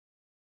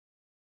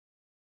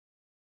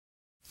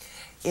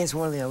is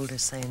one of the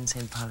oldest sayings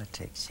in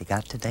politics. You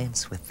got to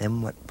dance with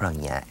them what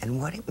brung ya.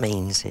 And what it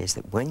means is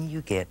that when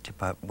you get to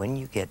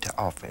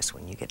office,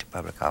 when you get to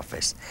public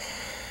office,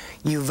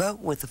 you vote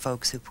with the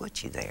folks who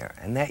put you there.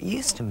 And that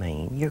used to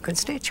mean your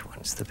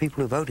constituents, the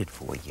people who voted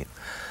for you.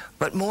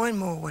 But more and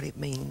more what it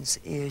means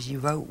is you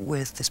vote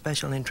with the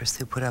special interests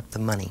who put up the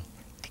money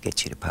to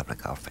get you to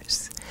public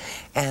office.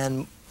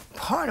 And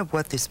part of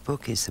what this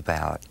book is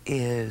about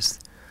is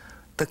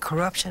the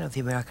corruption of the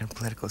American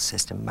political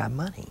system by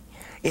money.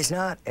 It's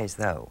not as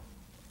though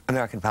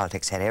American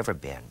politics had ever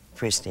been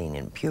pristine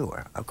and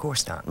pure. Of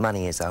course not.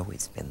 Money has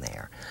always been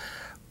there.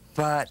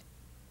 But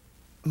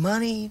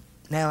money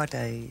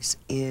nowadays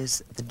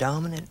is the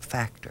dominant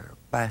factor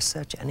by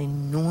such an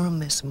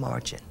enormous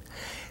margin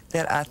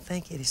that I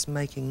think it is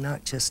making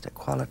not just a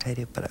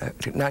quantitative, but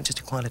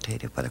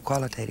a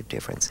qualitative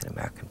difference in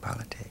American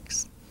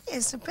politics.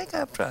 It's a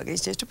pickup truck.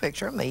 It's just a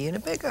picture of me in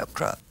a pickup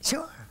truck.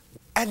 Sure.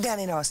 I'm down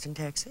in Austin,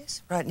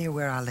 Texas, right near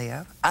where I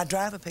live. I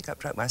drive a pickup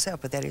truck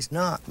myself, but that is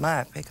not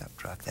my pickup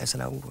truck. That's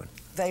an old one.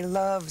 They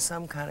love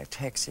some kind of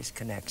Texas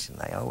connection.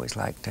 They always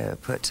like to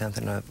put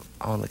something up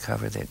on the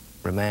cover that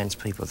reminds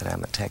people that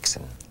I'm a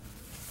Texan.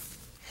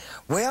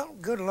 Well,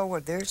 good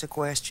Lord, there's a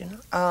question.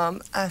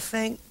 I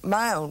think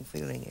my own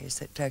feeling is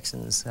that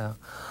Texans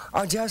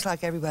are just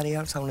like everybody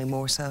else, only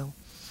more so.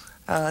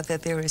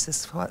 That there is a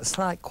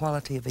slight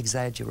quality of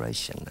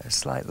exaggeration, a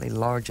slightly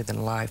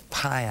larger-than-life,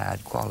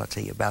 pie-eyed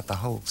quality about the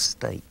whole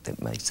state that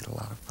makes it a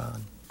lot of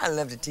fun. I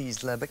love to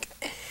tease Lubbock.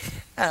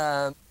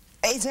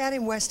 It's out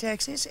in West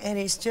Texas, and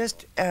it's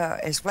just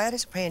as flat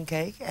as a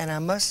pancake, and I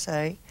must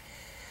say,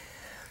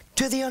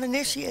 to the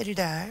uninitiated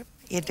eye,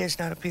 it does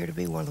not appear to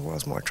be one of the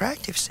world's more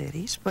attractive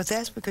cities, but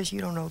that's because you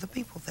don't know the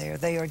people there.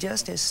 They are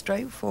just as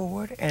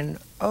straightforward and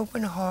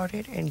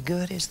open-hearted and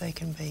good as they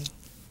can be.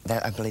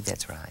 I believe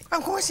that's right.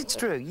 Of course it's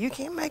true. You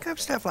can't make up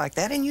stuff like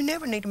that, and you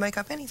never need to make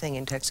up anything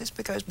in Texas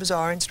because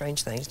bizarre and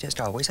strange things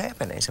just always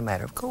happen as a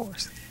matter of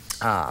course.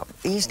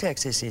 East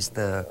Texas is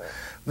the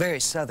very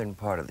southern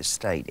part of the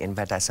state. In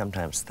fact, I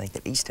sometimes think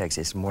that East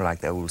Texas is more like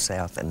the Old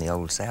South than the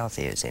Old South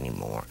is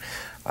anymore.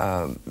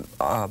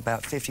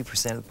 About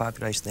 50% of the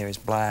population there is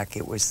black.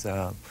 It was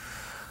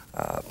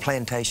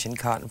plantation,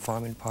 cotton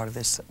farming part of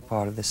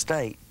the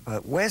state.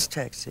 But West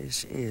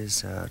Texas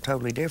is a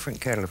totally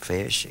different kettle of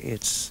fish.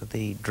 It's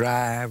the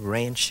dry,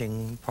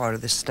 ranching part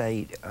of the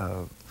state.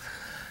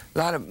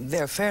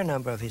 There are a fair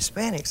number of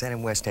Hispanics out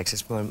in West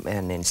Texas,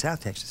 and in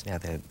South Texas now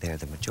they're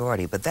the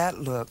majority. But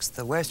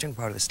the western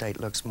part of the state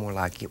looks more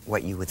like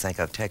what you would think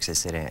of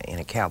Texas in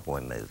a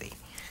cowboy movie.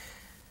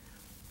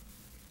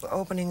 The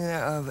opening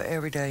of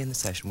every day in the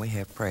session, we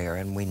have prayer,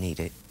 and we need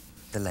it.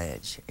 The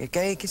ledge. It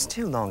gets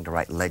too long to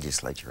write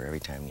legislature every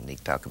time you need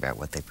to talk about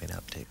what they've been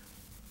up to.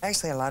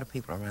 Actually, a lot of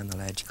people around the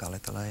ledge call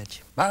it the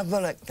ledge. Bob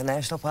Bullock, the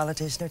national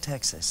politician of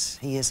Texas.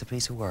 He is a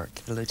piece of work.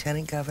 The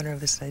lieutenant governor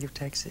of the state of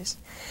Texas.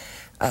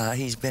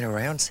 He's been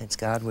around since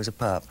God was a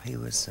pup. He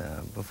was,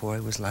 before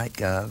he was light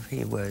gov,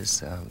 he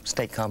was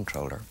state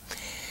comptroller.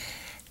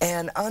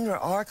 And under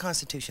our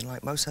Constitution,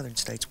 like most southern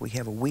states, we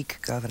have a weak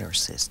governor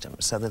system,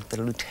 so that the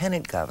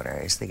lieutenant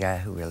governor is the guy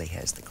who really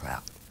has the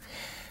clout.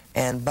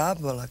 And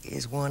Bob Bullock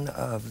is one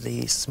of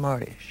the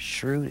smartest,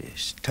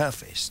 shrewdest,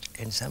 toughest,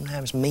 and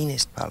sometimes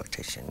meanest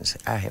politicians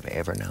I have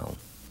ever known.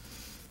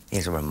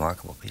 He's a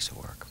remarkable piece of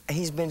work.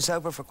 He's been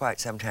sober for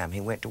quite some time.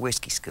 He went to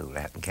whiskey school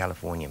out in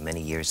California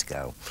many years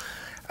ago.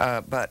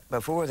 But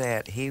before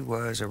that, he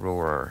was a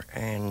roarer,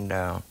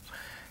 and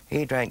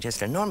he drank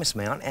just an enormous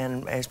amount,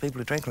 and as people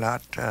who drink a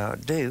lot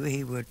do,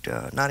 he would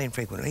not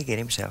infrequently get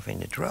himself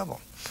into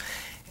trouble.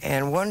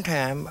 And one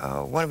time,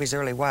 one of his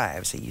early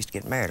wives, he used to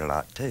get married a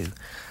lot too,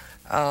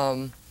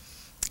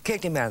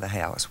 kicked him out of the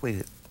house,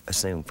 we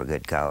assumed for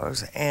good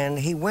cause, and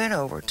he went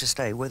over to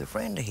stay with a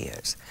friend of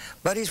his.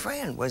 But his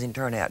friend was in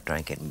turn out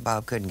drinking, and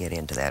Bob couldn't get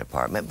into that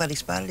apartment, but he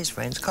spotted his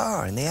friend's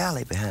car in the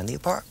alley behind the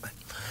apartment.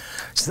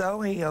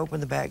 So he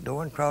opened the back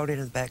door and crawled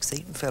into the back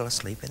seat and fell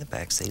asleep in the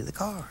back seat of the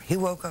car. He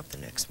woke up the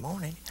next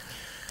morning,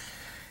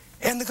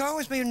 and the car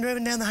was being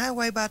driven down the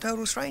highway by a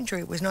total stranger.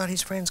 It was not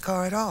his friend's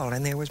car at all,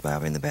 and there was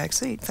Bob in the back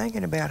seat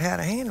thinking about how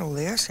to handle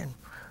this, and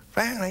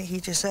finally he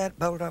just sat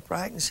bolt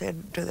upright and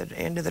said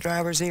into the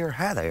driver's ear,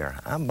 "Hi there,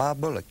 I'm Bob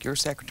Bullock, your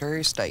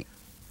Secretary of State."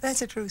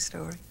 That's a true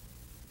story.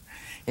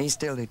 And he's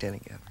still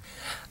lieutenant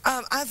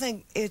governor. I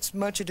think it's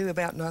much ado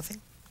about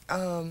nothing.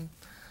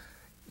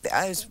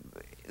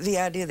 The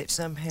idea that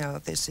somehow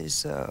this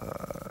is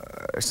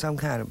some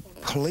kind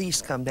of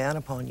police come down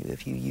upon you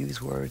if you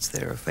use words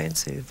that are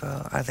offensive,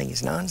 I think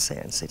is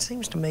nonsense. It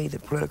seems to me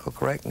that political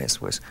correctness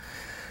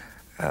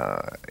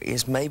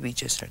is maybe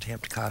just an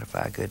attempt to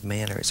codify good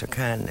manners or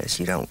kindness.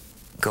 You don't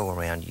go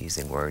around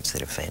using words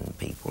that offend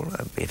people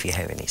if you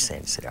have any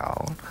sense at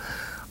all.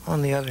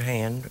 On the other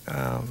hand,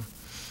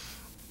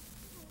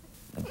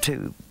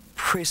 to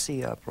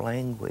prissy up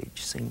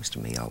language seems to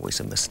me always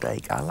a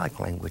mistake. I like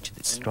language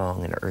that's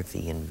strong and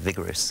earthy and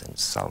vigorous and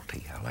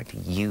salty. I like to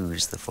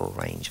use the full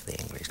range of the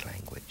English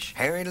language.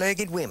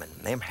 Hairy-legged women,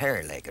 them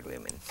hairy-legged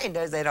women. He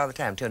does that all the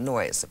time to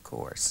annoy us, of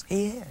course.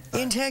 Yeah.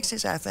 In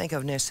Texas, I think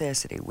of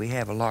necessity, we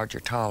have a larger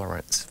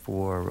tolerance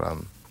for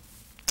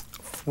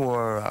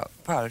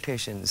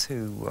politicians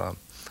who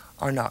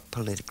are not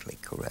politically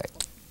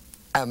correct.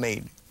 I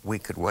mean, we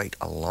could wait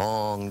a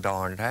long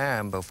darn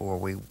time before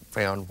we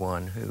found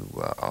one who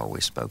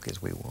always spoke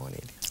as we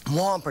wanted.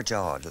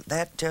 Whomper-jawed,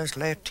 that just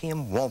left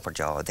him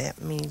whomper-jawed.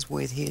 That means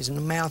with his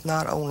mouth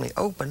not only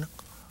open,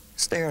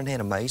 staring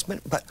in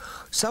amazement, but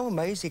so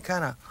amazed he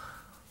kind of,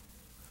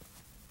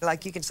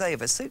 like you can say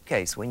of a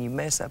suitcase, when you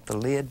mess up the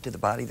lid to the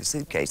body of the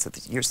suitcase,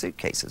 that your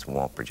suitcase is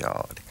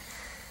whomper-jawed.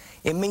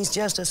 It means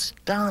just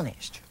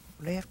astonished.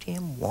 Left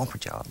him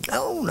whomper-jawed.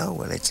 No,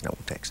 well, it's an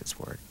old Texas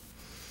word.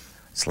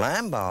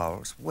 Slime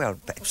balls, well,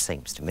 it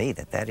seems to me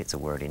that is a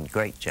word in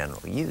great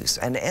general use.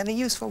 And a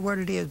useful word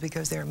it is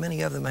because there are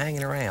many of them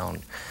hanging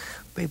around.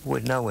 People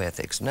with no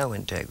ethics, no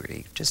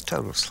integrity, just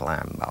total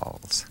slime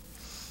balls.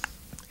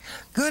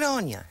 Good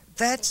on you.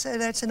 That's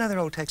another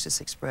old Texas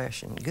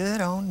expression.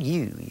 Good on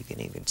you, you can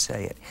even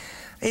say it.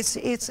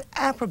 It's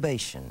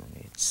approbation.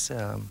 It's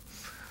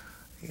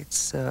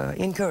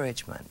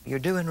encouragement. You're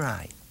doing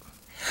right.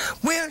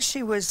 Well, she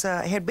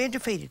had been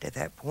defeated at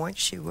that point.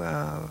 She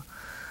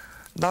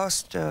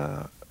lost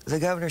the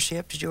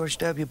governorship to George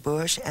W.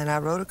 Bush, and I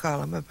wrote a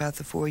column about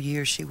the 4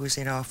 years she was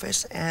in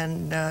office,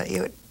 and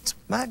it's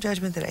my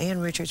judgment that Ann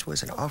Richards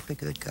was an awfully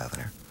good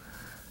governor.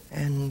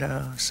 And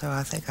so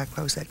I think I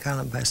closed that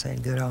column by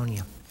saying, good on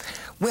you.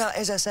 Well,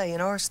 as I say,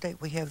 in our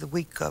state we have the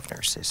weak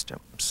governor system,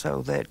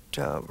 so that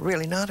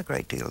really not a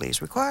great deal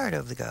is required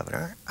of the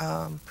governor.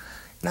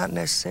 Not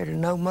necessary to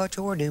know much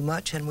or do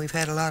much, and we've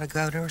had a lot of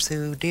governors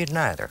who did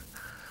neither.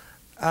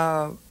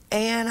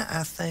 Ann,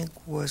 I think,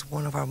 was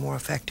one of our more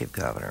effective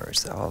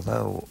governors,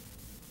 although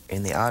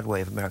in the odd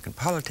way of American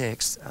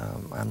politics,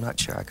 I'm not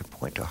sure I could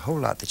point to a whole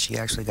lot that she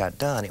actually got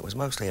done. It was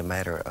mostly a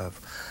matter of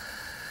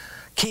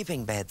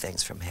keeping bad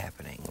things from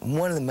happening.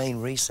 One of the main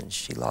reasons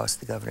she lost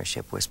the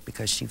governorship was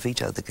because she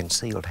vetoed the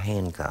concealed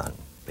handgun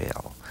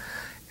bill.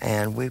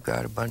 And we've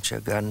got a bunch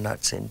of gun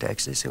nuts in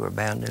Texas who are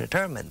bound and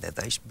determined that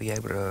they should be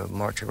able to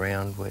march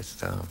around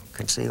with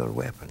concealed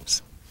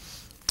weapons.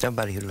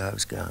 Somebody who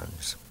loves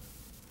guns.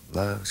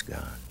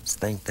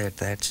 Think that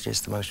that's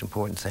just the most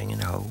important thing in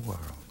the whole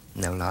world.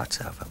 Know lots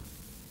of them.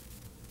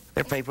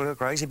 There are people who are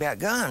crazy about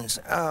guns.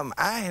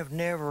 I have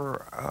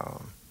never,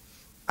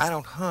 I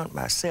don't hunt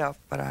myself,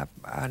 but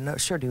I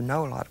sure do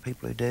know a lot of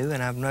people who do,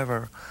 and I've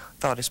never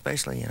thought,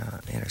 especially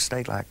in a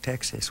state like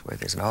Texas where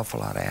there's an awful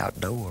lot of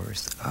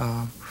outdoors,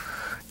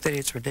 that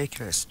it's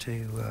ridiculous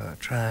to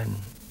try and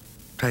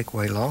take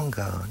away long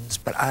guns.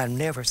 But I've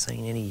never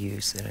seen any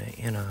use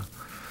in a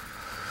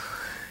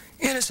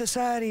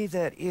society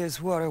that is,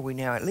 what are we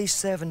now, at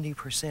least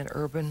 70%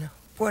 urban.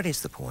 What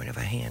is the point of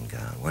a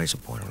handgun? What is the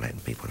point of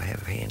letting people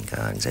have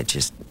handguns? It's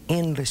just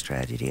endless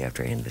tragedy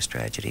after endless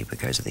tragedy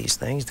because of these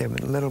things. They're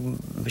little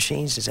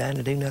machines designed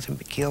to do nothing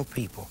but kill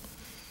people.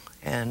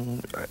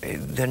 And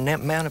the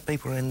amount of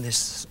people in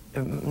this,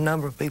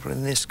 number of people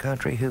in this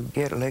country who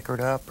get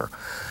liquored up or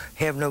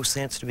have no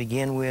sense to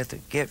begin with,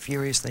 get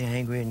furiously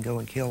angry and go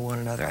and kill one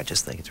another, I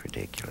just think it's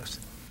ridiculous.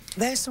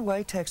 That's the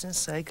way Texans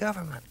say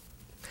government.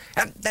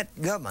 And that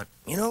government,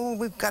 you know,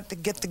 we've got to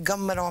get the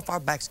government off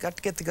our backs, got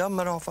to get the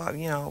government off our,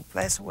 you know,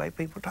 that's the way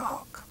people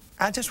talk.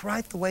 I just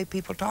write the way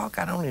people talk.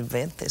 I don't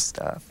invent this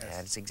stuff. Yeah,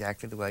 it's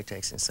exactly the way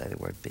Texans say the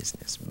word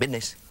business.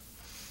 Business.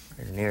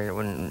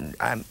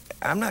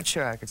 I'm not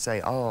sure I could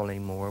say all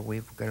anymore.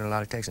 We've got a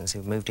lot of Texans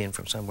who've moved in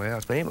from somewhere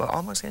else, but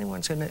almost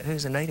anyone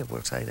who's a native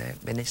will say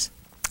that, business.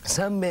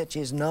 Some bitch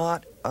is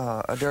not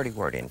a dirty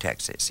word in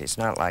Texas. It's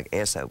not like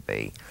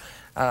S-O-B.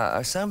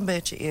 Some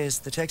bitch is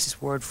the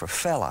Texas word for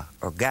fella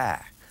or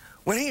guy.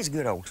 Well, he's a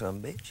good old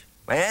some bitch.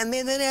 And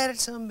then that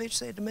some bitch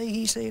said to me,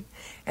 he said,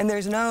 and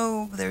there's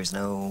no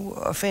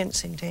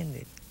offense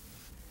intended.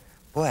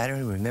 Boy, I don't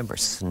even remember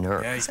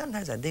snurk. Yeah.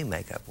 Sometimes I do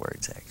make up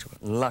words, actually.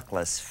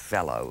 Luckless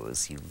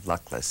fellows, you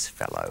luckless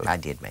fellow. I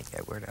did make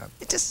that word up.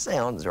 It just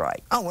sounds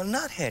right. Oh, well,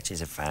 nuthatch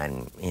is a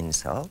fine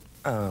insult,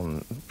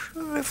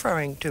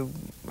 referring to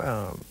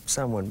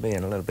someone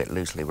being a little bit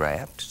loosely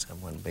wrapped,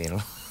 someone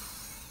being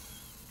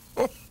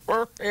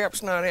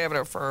perhaps not having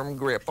a firm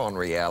grip on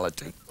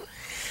reality.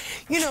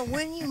 You know,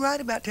 when you write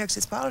about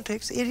Texas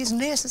politics, it is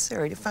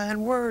necessary to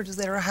find words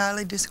that are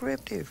highly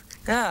descriptive.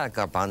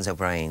 Garbanzo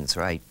brains,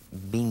 right?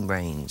 Bean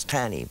brains,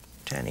 tiny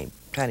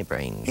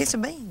brains. It's a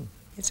bean.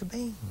 It's a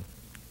bean.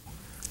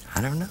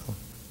 I don't know.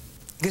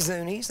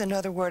 Gazoonies,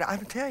 another word. I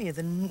can tell you,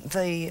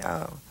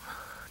 the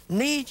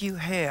need you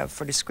have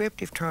for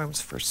descriptive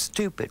terms for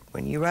stupid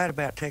when you write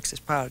about Texas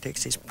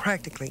politics is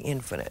practically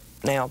infinite.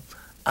 Now,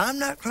 I'm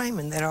not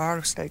claiming that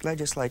our state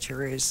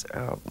legislature is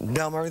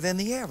dumber than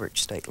the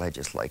average state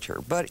legislature,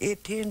 but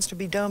it tends to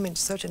be dumb in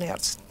such an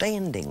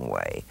outstanding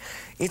way.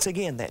 It's,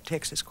 again, that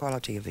Texas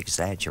quality of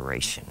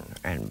exaggeration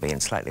and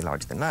being slightly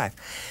larger than life.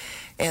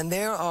 And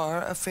there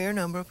are a fair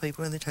number of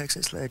people in the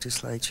Texas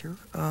legislature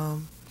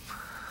of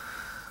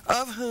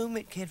whom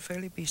it can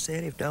fairly be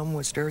said if dome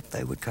was dirt,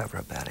 they would cover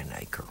about an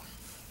acre.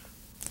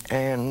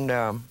 And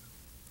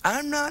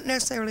I'm not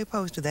necessarily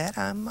opposed to that.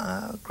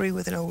 I agree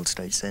with an old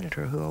state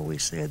senator who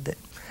always said that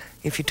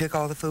if you took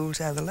all the fools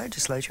out of the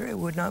legislature, it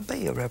would not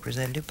be a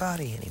representative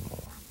body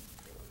anymore.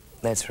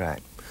 That's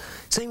right.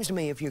 Seems to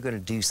me if you're going to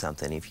do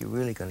something, if you're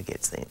really going to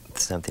get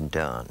something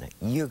done,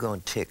 you're going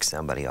to tick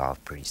somebody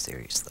off pretty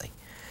seriously.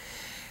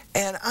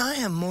 And I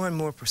am more and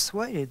more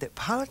persuaded that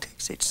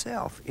politics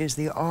itself is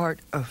the art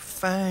of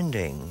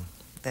finding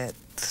that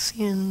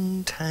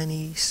thin,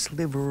 tiny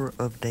sliver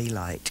of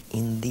daylight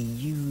in the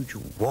huge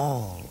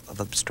wall of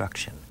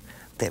obstruction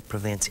that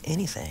prevents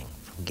anything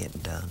from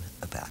getting done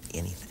about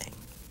anything.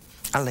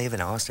 I live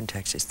in Austin,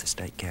 Texas, the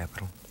state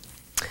capital.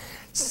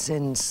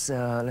 Since,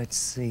 let's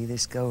see,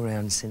 this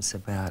go-around since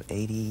about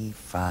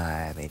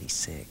 85,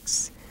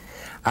 86.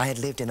 I had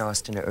lived in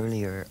Austin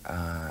earlier.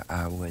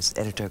 I was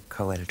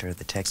co-editor of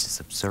the Texas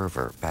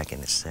Observer back in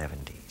the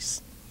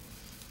 70s.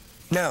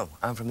 No,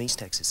 I'm from East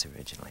Texas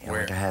originally. Where? I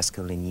went to high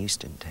school in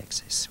Houston,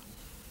 Texas.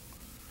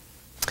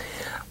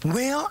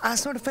 Well, I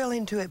sort of fell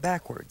into it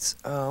backwards.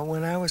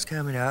 When I was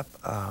coming up,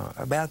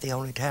 about the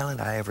only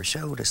talent I ever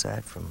showed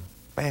aside from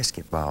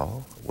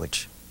basketball,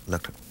 which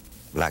looked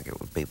like it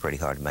would be pretty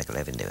hard to make a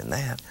living doing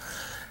that,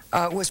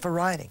 was for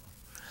writing.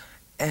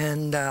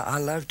 And I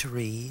loved to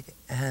read,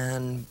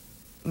 and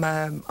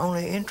my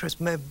only interest,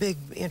 my big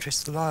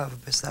interest in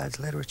love besides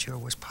literature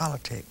was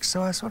politics.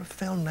 So I sort of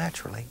fell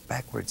naturally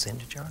backwards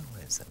into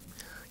journalism.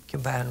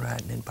 Combine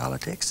writing and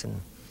politics,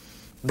 and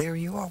there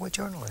you are with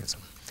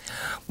journalism.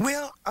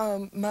 Well,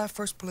 my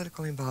first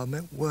political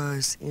involvement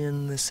was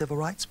in the civil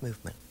rights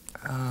movement.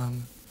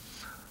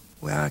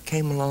 Well, I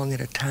came along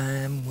at a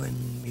time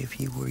when if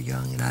you were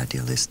young and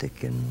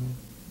idealistic and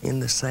in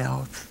the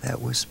South,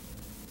 that was,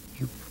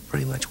 you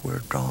pretty much were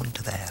drawn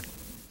to that.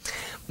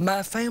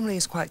 My family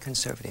is quite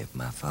conservative.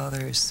 My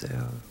father is,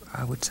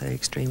 I would say,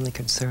 extremely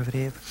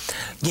conservative.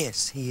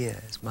 Yes, he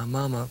is. My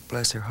mama,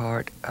 bless her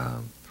heart,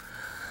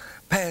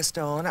 passed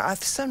on. I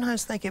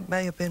sometimes think it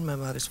may have been my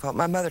mother's fault.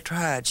 My mother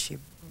tried. She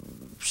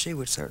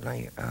would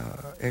certainly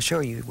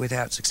assure you,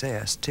 without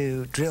success,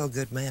 to drill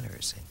good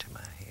manners into my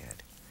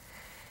head.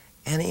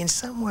 And in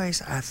some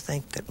ways, I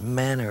think that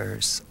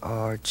manners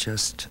are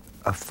just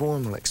a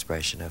formal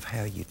expression of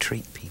how you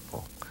treat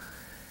people.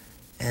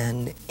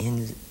 And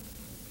in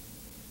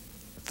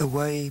the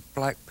way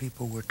black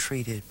people were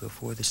treated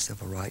before the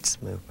civil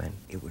rights movement,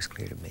 it was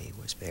clear to me,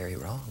 was very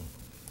wrong.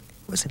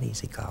 It was an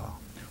easy call.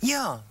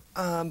 Yeah,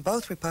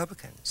 both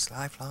Republicans,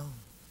 lifelong.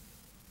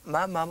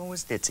 My mama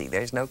was ditzy,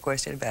 there's no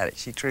question about it.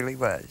 She truly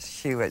was.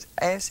 She was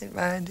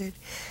absent-minded.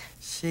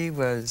 She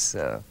was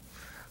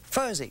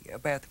fuzzy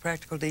about the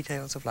practical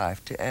details of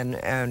life. And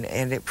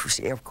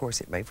of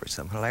course, it made for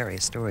some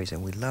hilarious stories,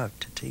 and we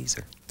loved to tease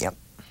her. Yep.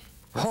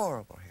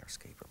 Horrible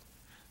housekeeper.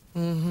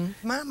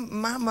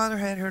 Mm-hmm. My mother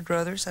had her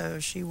druthers, so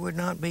she would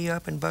not be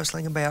up and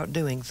bustling about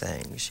doing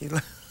things. She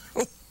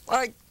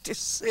liked to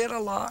sit a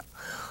lot,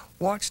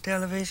 watch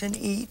television,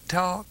 eat,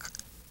 talk.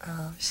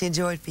 She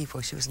enjoyed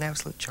people. She was an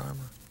absolute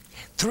charmer.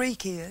 3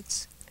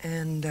 kids,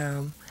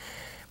 and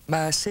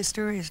my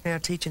sister is now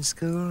teaching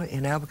school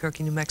in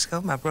Albuquerque, New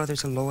Mexico. My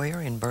brother's a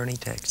lawyer in Bernie,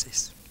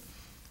 Texas.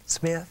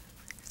 Smith,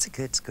 it's a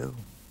good school.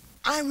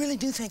 I really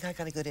do think I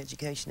got a good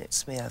education at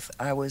Smith.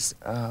 I was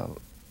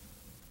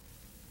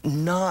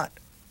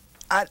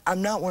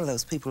I'm not one of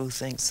those people who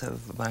thinks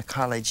of my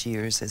college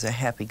years as a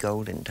happy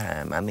golden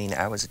time. I mean,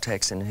 I was a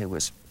Texan who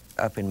was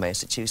up in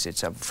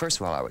Massachusetts. First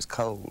of all, I was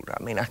cold.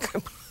 I mean, I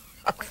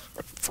was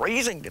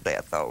freezing to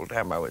death the whole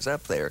time I was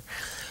up there.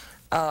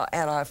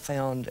 And I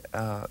found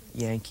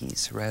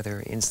Yankees rather,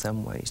 in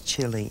some ways,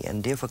 chilly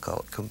and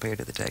difficult compared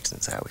to the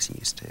Texans I was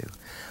used to.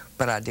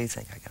 But I do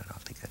think I got an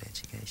awfully good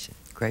education.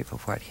 Grateful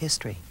for it.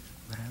 History.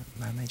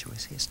 My major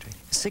was history.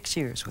 6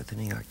 years with the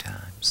New York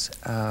Times.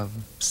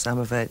 Some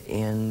of it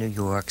in New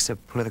York, as a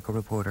political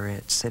reporter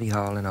at City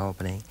Hall in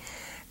Albany,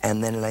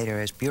 and then later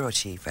as bureau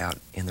chief out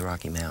in the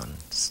Rocky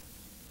Mountains.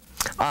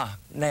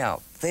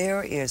 Now,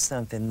 there is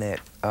something that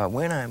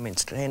when I'm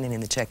standing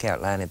in the checkout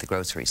line at the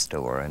grocery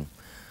store, and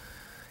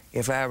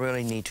if I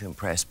really need to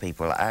impress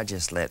people, I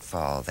just let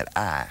fall that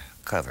I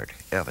covered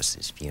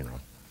Elvis's funeral.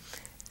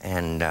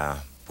 And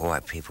boy,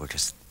 people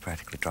just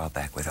practically draw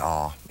back with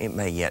awe. It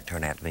may yet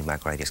turn out to be my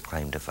greatest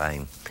claim to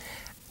fame.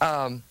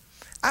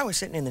 I was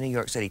sitting in the New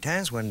York City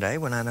Times one day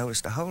when I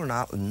noticed a whole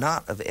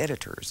knot of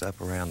editors up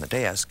around the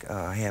desk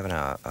having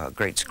a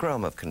great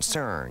scrum of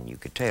concern. You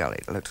could tell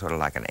it looked sort of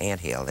like an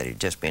anthill that had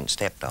just been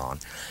stepped on.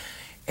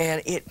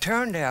 And it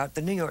turned out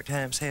the New York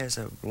Times has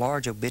a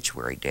large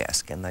obituary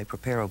desk, and they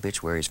prepare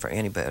obituaries for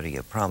anybody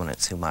of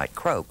prominence who might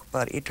croak.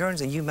 But it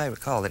turns out, you may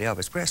recall that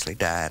Elvis Presley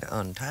died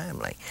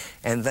untimely,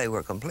 and they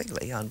were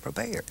completely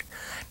unprepared.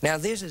 Now,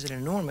 this is an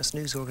enormous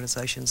news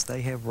organization.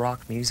 They have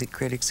rock music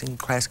critics and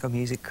classical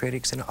music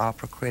critics and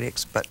opera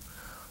critics, but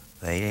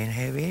they didn't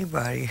have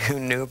anybody who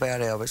knew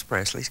about Elvis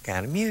Presley's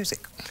kind of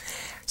music.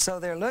 So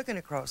they're looking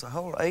across a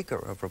whole acre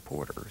of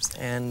reporters,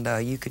 and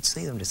you could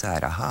see them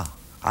decide, aha,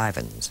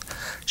 Ivins.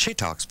 She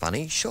talks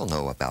funny. She'll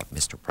know about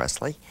Mr.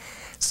 Presley.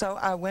 So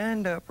I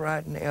wound up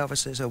writing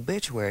Elvis's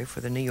obituary for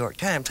the New York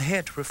Times. I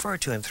had to refer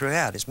to him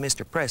throughout as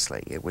Mr.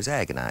 Presley. It was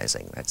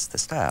agonizing. That's the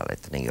style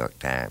at the New York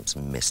Times,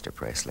 Mr.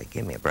 Presley.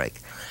 Give me a break.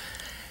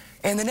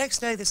 And the next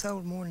day they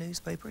sold more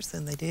newspapers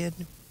than they did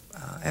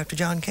after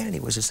John Kennedy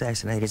was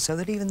assassinated, so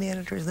that even the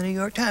editors of the New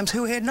York Times,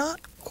 who had not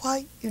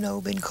quite, you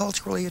know, been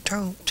culturally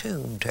attuned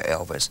to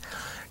Elvis,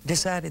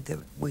 decided that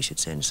we should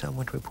send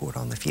someone to report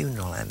on the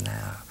funeral, and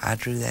I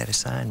drew that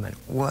assignment.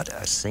 What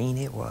a scene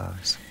it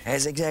was.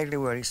 That's exactly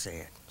what he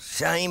said.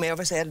 Shame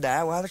Elvis had to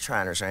die while the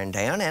Shriners are in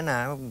town, and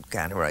I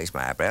kind of raised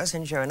my eyebrows,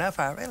 and sure enough,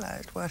 I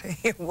realized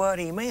what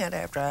he meant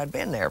after I'd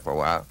been there for a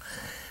while.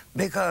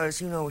 Because,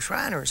 you know,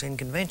 Shriners in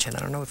convention, I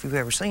don't know if you've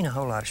ever seen a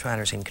whole lot of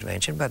Shriners in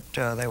convention, but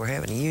they were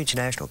having a huge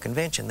national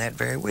convention that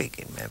very week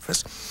in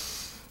Memphis.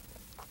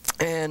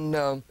 And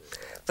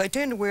they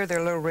tend to wear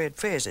their little red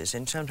fezzes,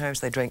 and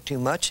sometimes they drink too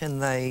much,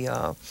 and they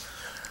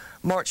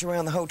march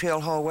around the hotel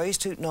hallways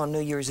tooting on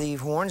New Year's Eve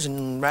horns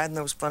and riding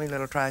those funny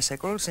little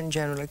tricycles and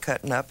generally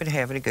cutting up and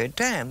having a good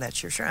time.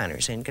 That's your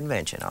Shriners in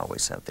convention,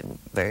 always something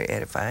very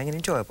edifying and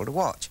enjoyable to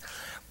watch.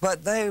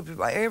 But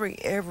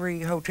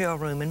every hotel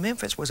room in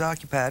Memphis was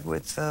occupied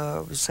with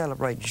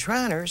celebrating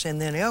Shriners, and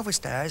then Elvis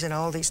dies, and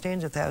all these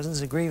tens of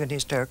thousands of grieving,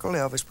 hysterical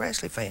Elvis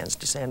Presley fans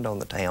descend on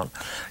the town.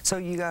 So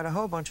you got a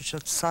whole bunch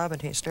of sobbing,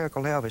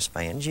 hysterical Elvis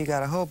fans. You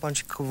got a whole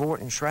bunch of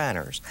cavorting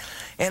Shriners.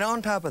 And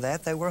on top of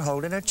that, they were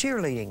holding a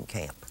cheerleading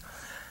camp.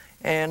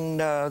 And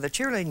the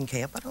cheerleading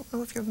camp, I don't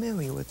know if you're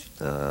familiar with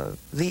the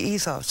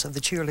ethos of the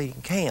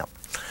cheerleading camp,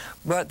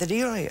 but the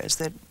deal is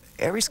that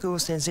every school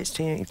sends its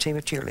team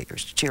of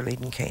cheerleaders to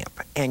cheerleading camp,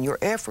 and your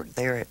effort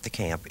there at the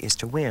camp is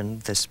to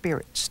win the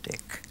spirit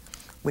stick,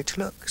 which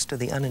looks to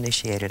the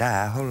uninitiated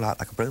eye a whole lot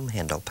like a broom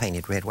handle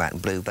painted red, white,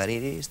 and blue, but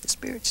it is the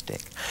spirit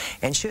stick.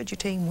 And should your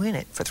team win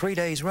it for 3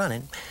 days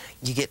running,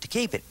 you get to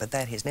keep it, but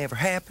that has never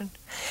happened.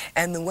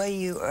 And the way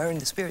you earn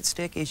the spirit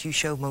stick is you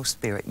show most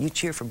spirit. You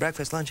cheer for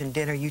breakfast, lunch, and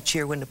dinner. You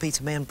cheer when the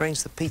pizza man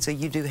brings the pizza.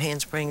 You do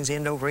handsprings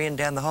end over end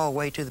down the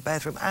hallway to the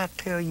bathroom. I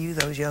tell you,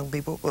 those young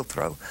people will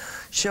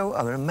show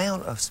an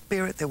amount of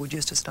spirit that would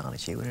just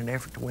astonish you in an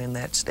effort to win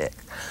that stick.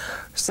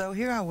 So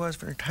here I was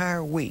for an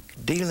entire week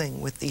dealing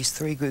with these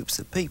 3 groups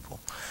of people.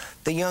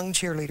 The young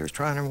cheerleaders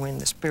trying to win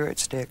the spirit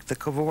stick, the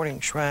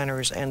cavorting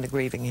Shriners, and the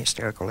grieving,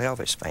 hysterical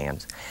Elvis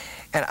fans.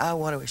 And I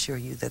want to assure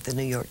you that the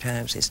New York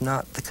Times is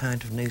not the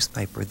kind of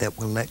newspaper that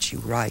will let you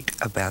write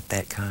about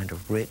that kind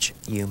of rich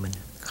human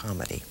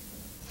comedy.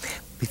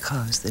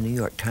 Because the New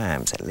York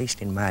Times, at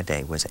least in my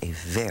day, was a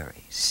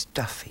very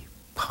stuffy,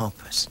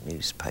 pompous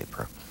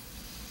newspaper.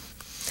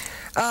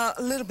 A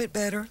little bit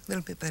better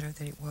than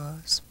it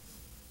was.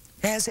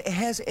 It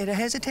has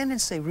a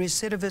tendency,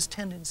 recidivist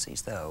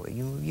tendencies, though.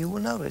 You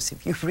will notice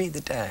if you read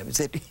the Times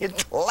that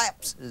it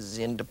lapses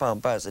into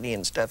pomposity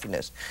and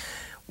stuffiness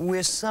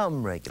with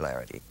some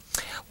regularity.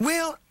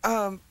 Well,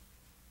 I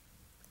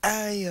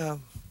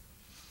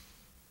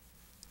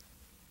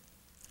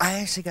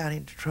actually got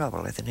into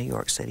trouble at the New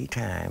York City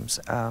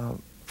Times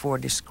for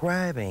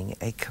describing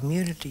a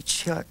community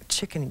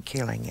chicken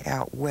killing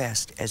out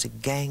west as a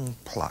gang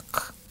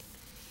pluck.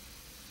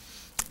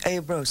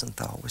 Abe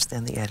Rosenthal was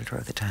then the editor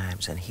of the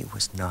Times, and he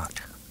was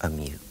not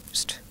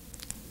amused.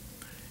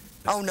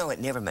 Oh, no, it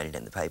never made it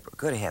in the paper.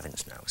 Good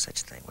heavens, no.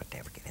 Such a thing would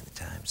never get in the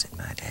Times in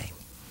my day.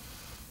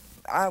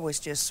 I was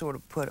just sort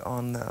of put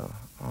on the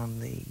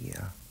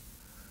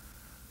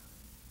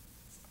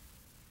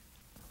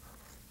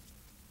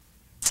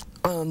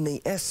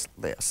S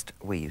list,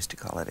 we used to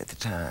call it at the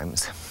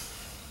Times.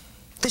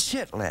 The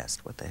shit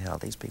list. What the hell,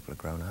 these people are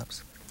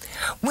grown-ups.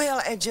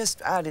 Well, I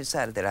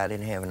decided that I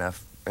didn't have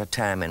enough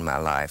time in my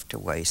life to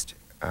waste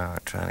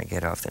trying to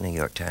get off the New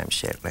York Times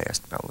shit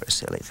list over a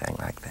silly thing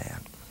like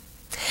that.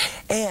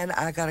 And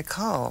I got a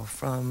call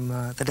from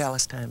the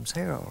Dallas Times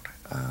Herald,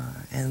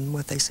 and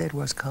what they said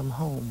was, come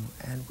home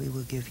and we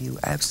will give you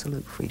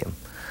absolute freedom.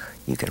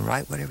 You can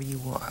write whatever you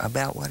want,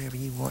 about whatever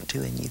you want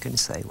to, and you can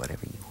say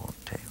whatever you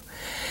want to.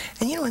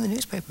 And you know, in the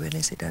newspaper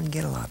business, it doesn't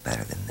get a lot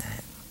better than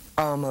that.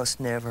 Almost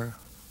never.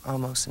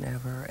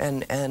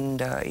 And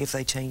if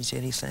they changed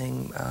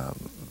anything,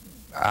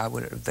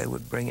 they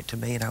would bring it to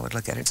me, and I would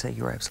look at it and say,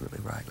 you're absolutely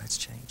right, let's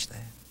change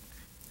that.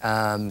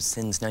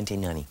 Since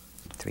 1990,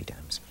 3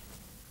 times.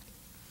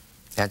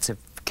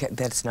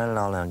 That's not at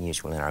all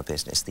unusual in our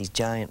business. These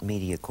giant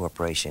media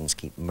corporations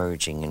keep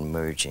merging,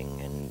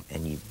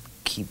 and you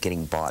keep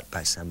getting bought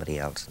by somebody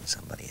else and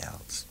somebody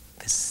else.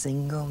 The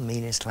single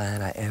meanest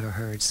line I ever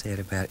heard said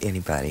about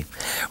anybody.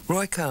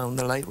 Roy Cohn,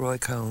 the late Roy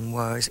Cohn,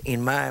 was,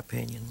 in my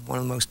opinion, one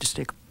of the most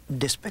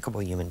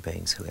despicable human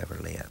beings who ever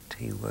lived.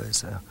 He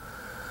was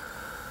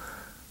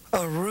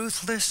a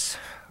ruthless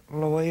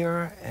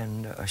lawyer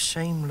and a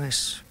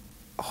shameless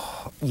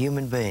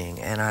human being,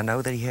 and I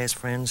know that he has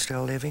friends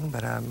still living,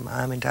 but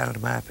I'm entitled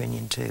to my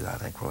opinion too. I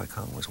think Roy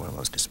Cohn was one of the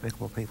most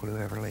despicable people who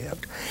ever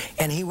lived.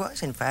 And he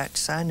was, in fact,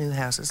 Cy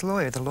Newhouse's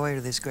lawyer, the lawyer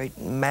of this great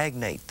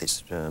magnate,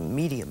 this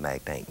media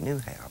magnate,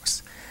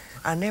 Newhouse.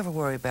 I never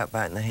worry about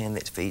biting the hand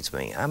that feeds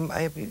me.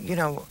 You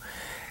know,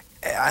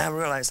 I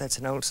realize that's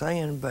an old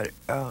saying, but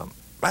I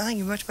think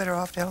you're much better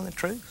off telling the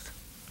truth.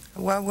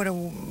 Why would I,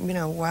 you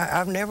know, why,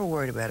 I've never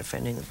worried about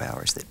offending the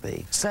powers that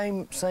be.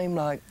 Same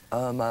like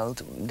my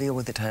old deal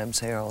with the Times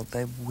Herald.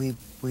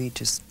 We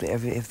just,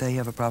 if they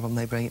have a problem,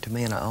 they bring it to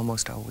me, and I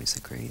almost always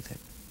agree that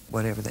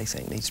whatever they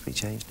think needs to be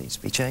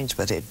changed,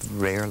 but it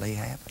rarely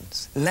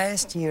happens.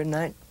 Last year,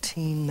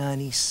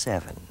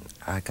 1997,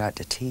 I got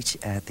to teach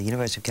at the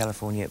University of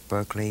California at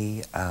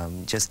Berkeley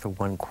just for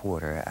 1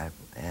 quarter,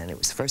 and it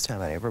was the first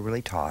time I'd ever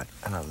really taught,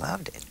 and I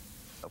loved it.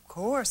 Of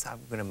course, I'm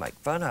going to make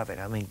fun of it.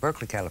 I mean,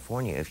 Berkeley,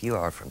 California, if you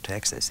are from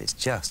Texas, it's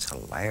just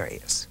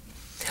hilarious.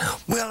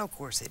 Well, of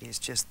course, it is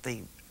just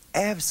the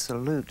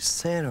absolute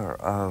center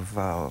of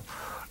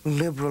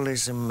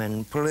liberalism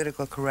and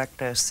political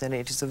correctness, and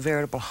it is a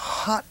veritable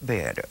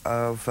hotbed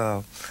of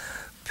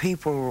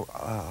people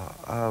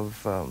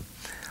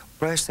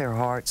bless their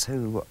hearts,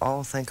 who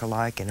all think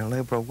alike in a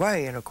liberal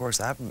way. And of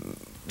course, I'm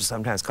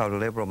sometimes called a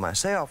liberal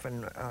myself,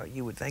 and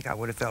you would think I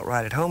would have felt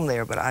right at home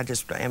there, but I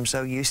just am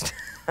so used to,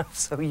 I'm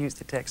so used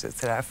to Texas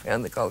that I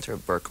found the culture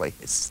of Berkeley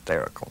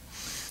hysterical.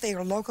 They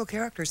are local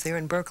characters there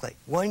in Berkeley.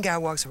 One guy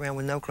walks around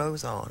with no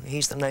clothes on.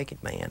 He's the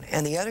naked man.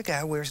 And the other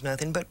guy wears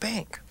nothing but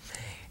pink.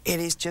 It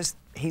is just,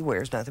 he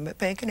wears nothing but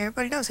pink, and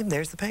everybody knows him.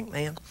 There's the pink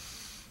man.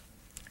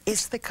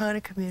 It's the kind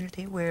of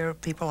community where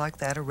people like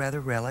that are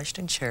rather relished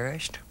and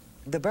cherished.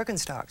 The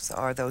Birkenstocks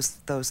are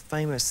those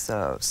famous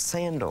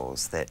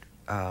sandals that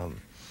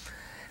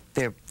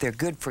they're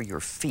good for your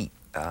feet.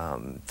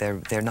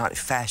 They're not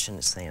fashion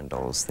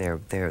sandals. They're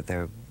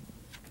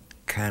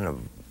kind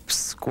of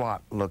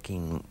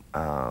squat-looking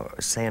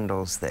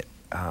sandals that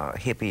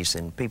hippies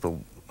and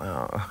people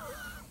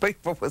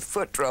people with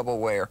foot trouble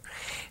wear.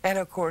 And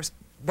of course,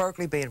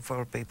 Berkeley being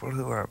full of people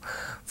who are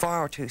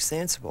far too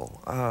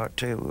sensible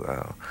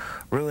to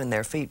ruin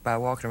their feet by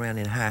walking around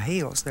in high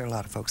heels. There are a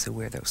lot of folks who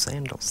wear those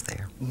sandals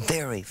there.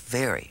 Very,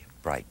 very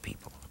bright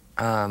people.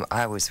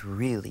 I was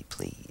really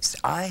pleased.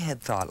 I had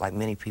thought, like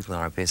many people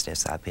in our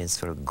business, I've been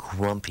sort of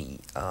grumpy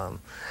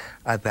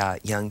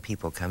about young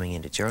people coming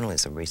into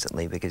journalism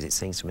recently, because it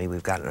seems to me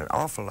we've gotten an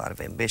awful lot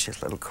of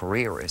ambitious little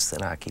careerists,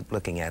 and I keep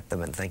looking at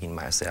them and thinking to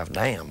myself,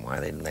 damn,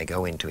 why didn't they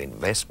go into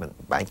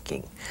investment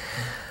banking?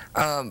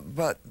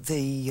 But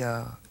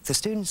the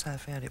students I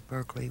found at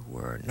Berkeley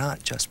were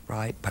not just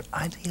bright, but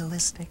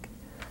idealistic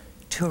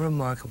to a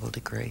remarkable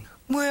degree.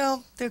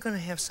 Well, they're going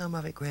to have some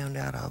of it ground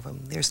out of them.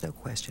 There's no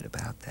question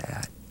about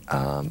that.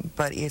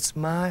 But it's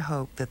my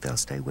hope that they'll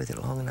stay with it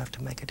long enough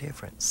to make a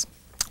difference.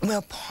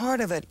 Well,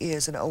 part of it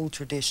is an old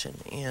tradition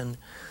in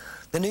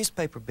the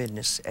newspaper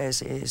business,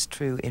 as is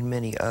true in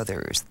many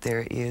others.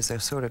 There is a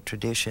sort of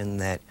tradition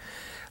that,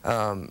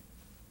 I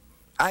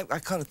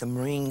call it the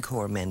Marine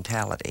Corps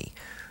mentality.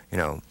 You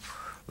know,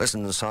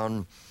 listen,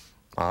 son,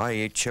 I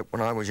ate chip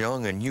when I was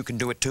young, and you can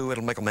do it too.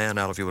 It'll make a man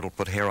out of you. It'll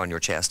put hair on your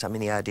chest. I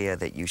mean, the idea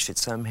that you should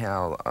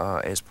somehow,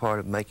 as part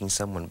of making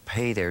someone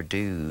pay their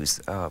dues,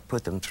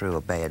 put them through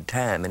a bad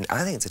time. And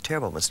I think it's a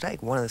terrible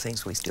mistake. One of the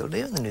things we still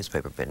do in the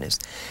newspaper business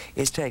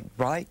is take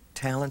bright,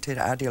 talented,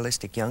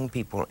 idealistic young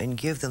people and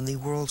give them the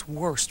world's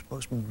worst,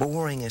 most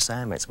boring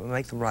assignments. We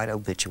make them write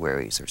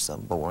obituaries or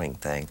some boring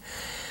thing.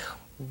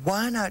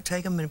 Why not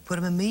take them and put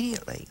them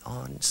immediately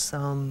on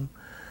some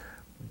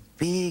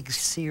big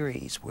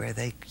series where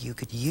you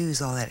could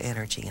use all that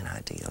energy and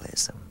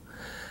idealism?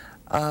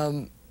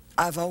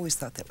 I've always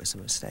thought that was a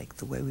mistake,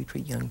 the way we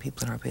treat young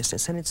people in our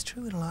business, and it's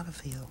true in a lot of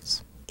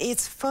fields.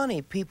 It's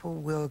funny, people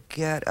will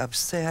get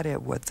upset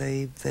at what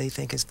they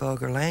think is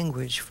vulgar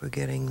language,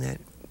 forgetting that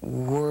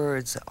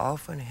words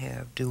often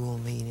have dual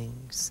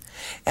meanings.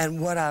 And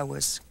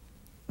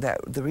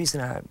the reason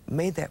I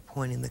made that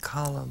point in the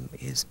column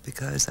is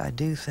because I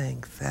do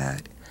think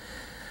that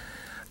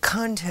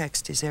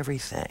context is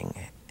everything.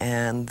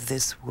 And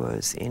this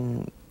was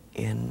in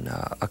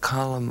a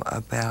column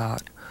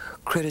about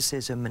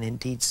criticism and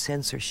indeed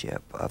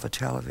censorship of a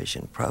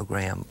television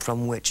program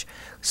from which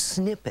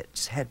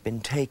snippets had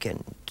been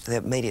taken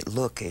that made it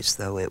look as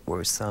though it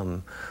were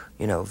some,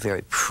 you know,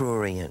 very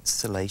prurient,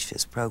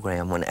 salacious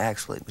program, when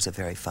actually it was a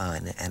very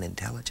fine and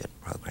intelligent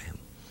program.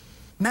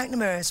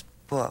 McNamara's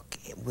book,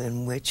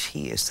 in which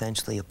he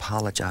essentially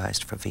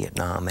apologized for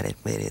Vietnam and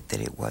admitted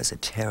that it was a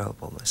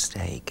terrible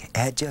mistake,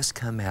 had just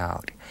come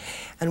out.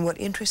 And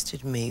what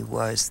interested me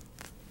was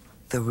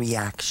the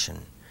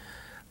reaction.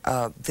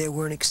 There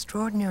were an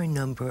extraordinary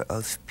number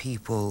of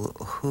people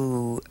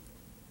who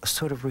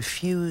sort of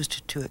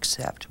refused to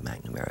accept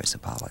McNamara's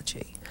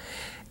apology.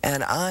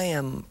 And I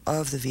am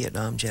of the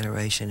Vietnam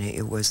generation.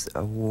 It was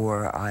a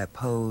war I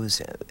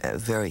oppose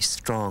very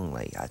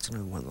strongly. It's one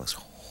of the most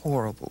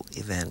horrible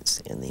events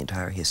in the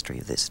entire history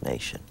of this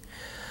nation.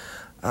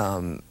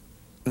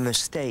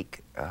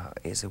 Mistake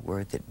is a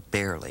word that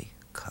barely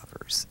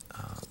covers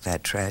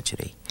that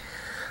tragedy.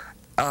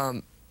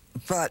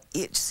 But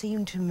it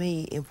seemed to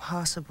me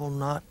impossible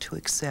not to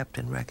accept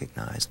and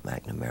recognize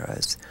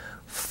McNamara's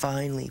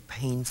finally,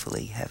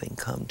 painfully having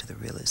come to the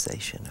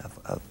realization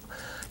of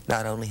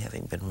not only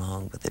having been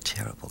wrong, but the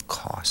terrible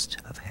cost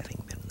of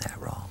having been that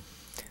wrong.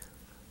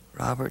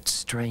 Robert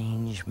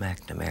Strange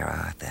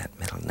McNamara, that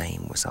middle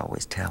name was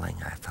always telling,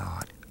 I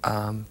thought.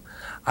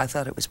 I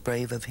thought it was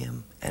brave of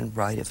him and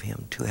right of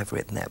him to have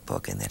written that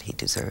book, and that he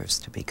deserves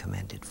to be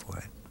commended for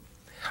it.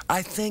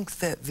 I think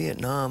that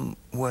Vietnam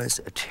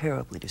was a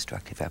terribly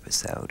destructive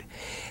episode.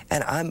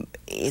 And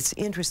it's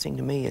interesting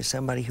to me, as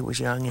somebody who was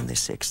young in the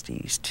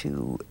 60s,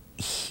 to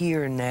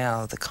hear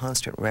now the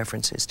constant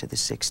references to the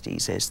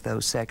 60s as though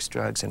sex,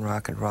 drugs, and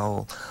rock and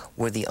roll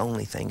were the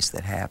only things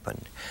that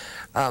happened.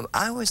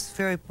 I was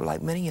very,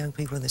 like many young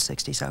people in the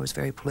 60s, I was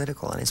very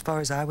political. And as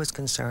far as I was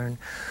concerned,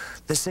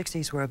 the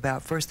 60s were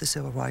about first the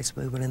civil rights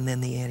movement and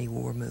then the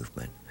anti-war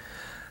movement.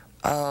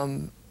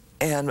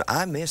 And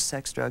I missed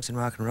sex, drugs, and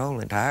rock and roll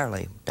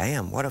entirely.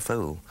 Damn, what a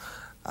fool.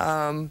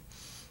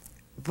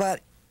 But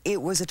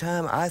it was a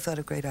time I thought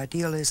of great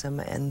idealism,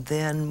 and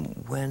then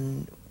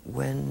when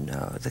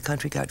the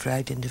country got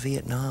dragged into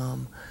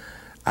Vietnam,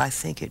 I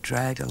think it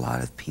dragged a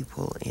lot of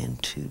people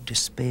into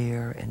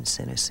despair and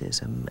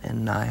cynicism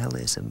and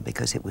nihilism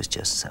because it was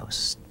just so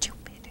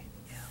stupid.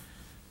 Yeah.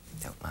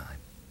 Don't mind.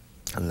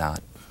 A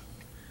lot.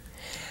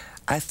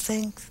 I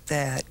think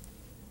that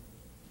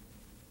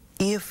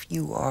if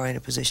you are in a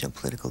position of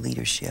political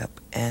leadership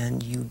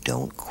and you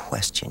don't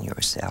question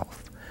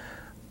yourself,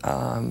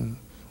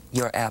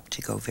 you're apt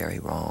to go very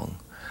wrong.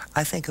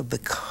 I think a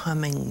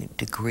becoming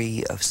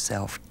degree of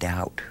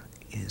self-doubt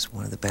is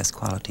one of the best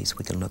qualities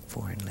we can look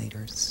for in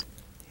leaders.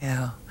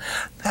 Yeah.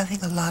 I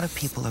think a lot of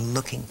people are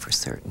looking for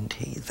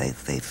certainty. They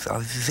are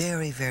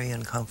very, very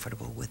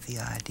uncomfortable with the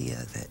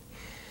idea that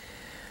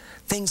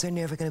things are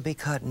never going to be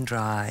cut and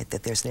dried,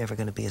 that there's never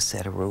going to be a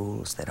set of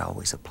rules that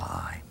always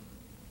apply.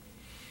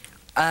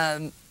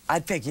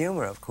 I'd pick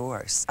humor, of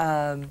course.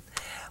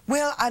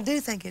 Well, I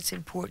do think it's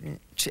important,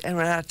 and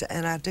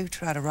I do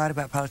try to write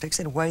about politics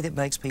in a way that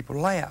makes people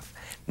laugh.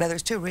 Now,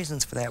 there's two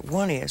reasons for that.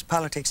 One is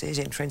politics is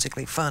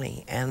intrinsically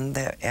funny, and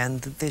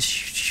this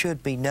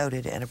should be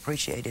noted and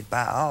appreciated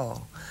by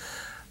all.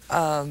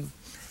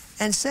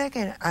 And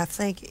second, I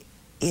think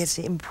it's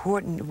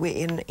important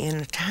in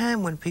a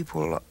time when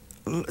people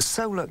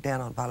so look down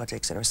on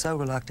politics and are so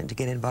reluctant to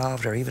get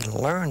involved or even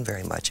learn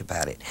very much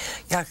about it.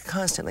 I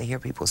constantly hear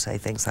people say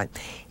things like,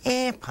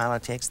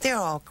 politics, they're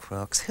all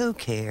crooks, who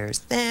cares?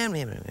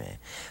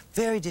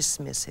 Very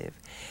dismissive.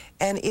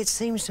 And it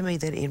seems to me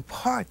that in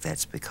part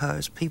that's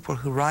because people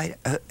who write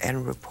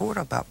and report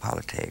about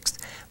politics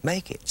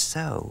make it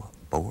so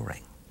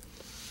boring.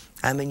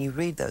 I mean, you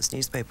read those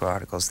newspaper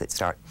articles that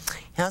start,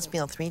 House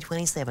Bill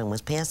 327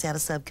 was passed out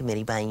of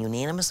subcommittee by a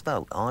unanimous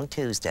vote on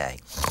Tuesday.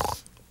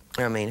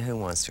 I mean, who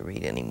wants to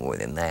read any more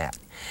than that?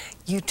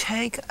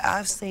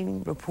 I've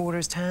seen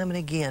reporters time and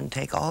again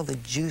take all the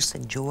juice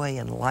and joy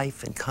and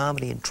life and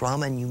comedy and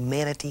drama and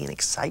humanity and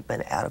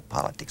excitement out of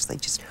politics. They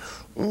just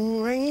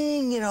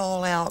wring it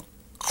all out,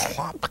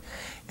 clomp.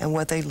 And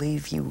what they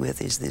leave you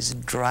with is this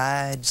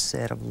dried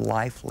set of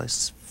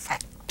lifeless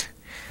fact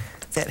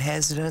that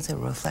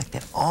doesn't reflect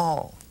at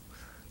all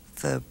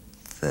the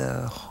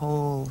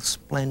whole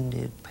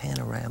splendid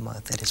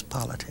panorama that is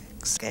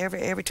politics.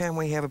 Every time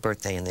we have a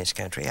birthday in this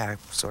country, I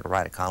sort of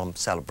write a column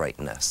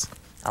celebrating us.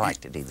 I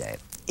like to do that.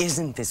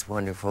 Isn't this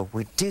wonderful?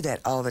 We do that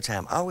all the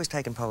time, always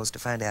taking polls to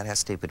find out how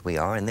stupid we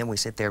are, and then we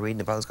sit there reading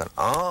the polls going,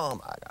 oh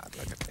my God,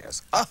 look at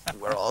this. Oh,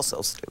 we're all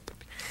so stupid.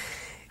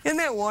 Isn't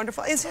that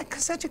wonderful? It's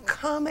such a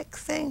comic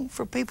thing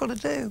for people to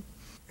do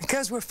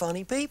because we're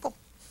funny people.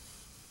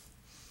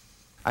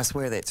 I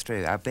swear that's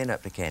true. I've been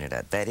up to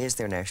Canada. That is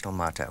their national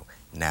motto.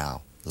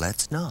 Now,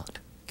 let's not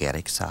get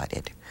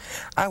excited.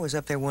 I was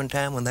up there one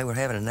time when they were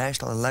having a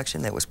national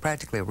election that was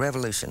practically a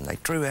revolution. They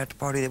threw out the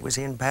party that was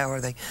in power.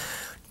 They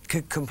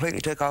completely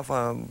took off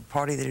a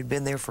party that had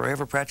been there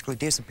forever, practically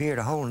disappeared.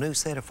 A whole new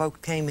set of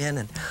folk came in,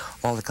 and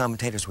all the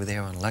commentators were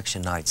there on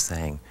election night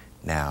saying,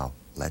 now,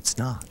 let's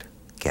not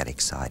get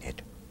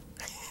excited.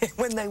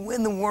 When they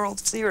win the World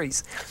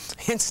Series,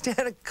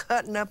 instead of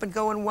cutting up and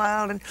going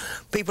wild and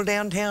people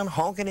downtown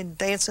honking and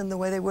dancing the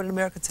way they would in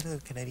America, the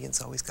Canadians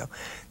always go,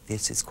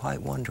 this is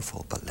quite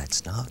wonderful, but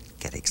let's not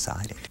get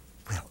excited.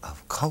 Well,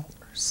 of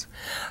course.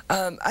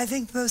 I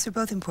think those are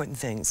both important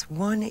things.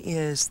 One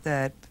is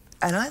that,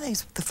 and I think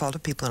it's the fault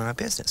of people in our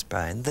business,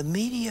 Brian, the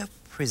media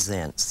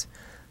presents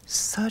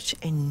such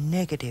a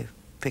negative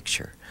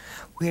picture.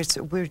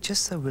 We're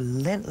just so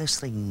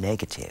relentlessly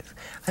negative.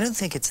 I don't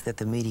think it's that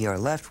the media are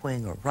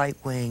left-wing or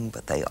right-wing,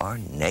 but they are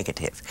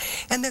negative.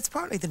 And that's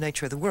partly the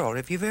nature of the world.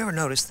 If you've ever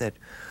noticed that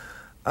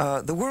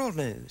The world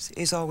news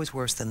is always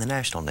worse than the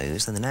national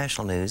news, and the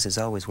national news is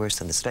always worse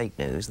than the state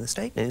news, and the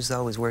state news is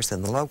always worse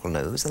than the local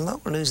news, and the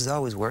local news is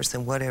always worse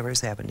than whatever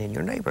has happened in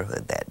your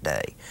neighborhood that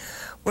day.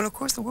 Well, of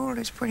course, the world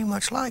is pretty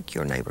much like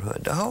your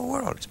neighborhood. The whole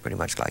world is pretty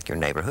much like your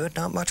neighborhood.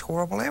 Not much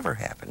horrible ever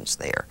happens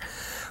there.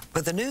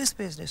 But the news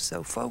business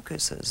so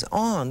focuses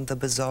on the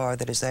bizarre,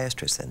 the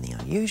disastrous, and the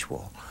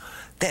unusual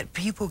that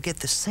people get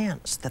the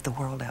sense that the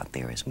world out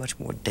there is much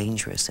more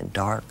dangerous and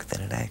dark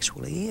than it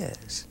actually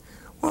is.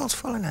 The world's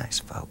full of nice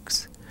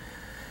folks.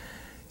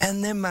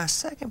 And then my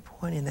second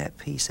point in that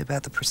piece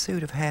about the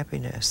pursuit of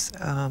happiness,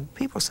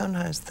 people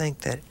sometimes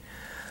think that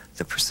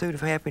the pursuit of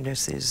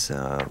happiness is,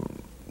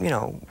 you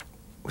know,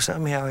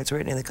 somehow it's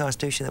written in the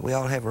Constitution that we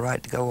all have a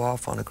right to go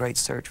off on a great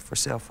search for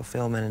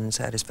self-fulfillment and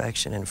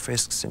satisfaction and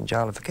frisks and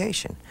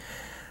jollification.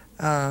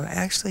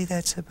 Actually,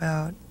 that's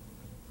about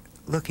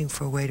looking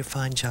for a way to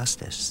find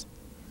justice.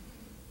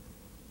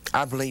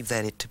 I believe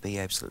that it to be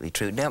absolutely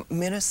true. Now,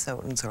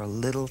 Minnesotans are a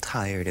little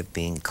tired of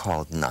being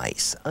called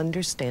nice.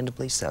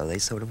 Understandably so. They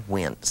sort of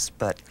wince,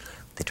 but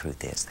the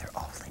truth is they're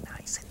awfully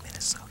nice in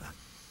Minnesota.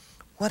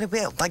 What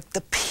about, like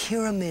the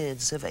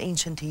pyramids of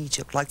ancient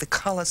Egypt, like the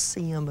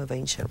Colosseum of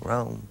ancient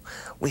Rome?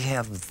 We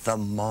have the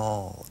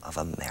Mall of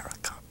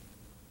America.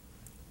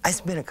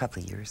 It's been a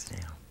couple of years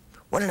now.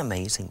 What an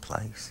amazing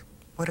place.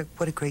 What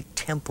a great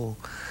temple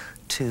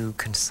to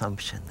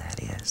consumption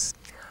that is.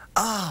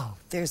 Oh,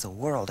 there's a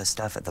world of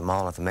stuff at the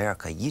Mall of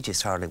America. You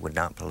just hardly would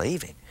not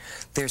believe it.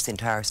 There's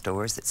entire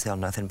stores that sell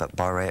nothing but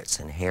barrettes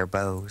and hair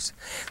bows.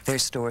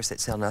 There's stores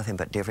that sell nothing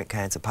but different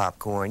kinds of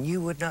popcorn.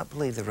 You would not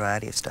believe the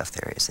variety of stuff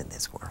there is in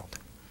this world.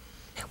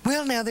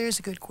 Well, now, there's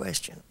a good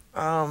question.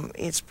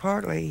 It's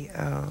partly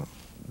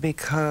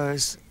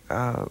because,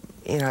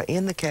 you know,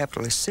 in the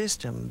capitalist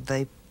system,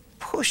 they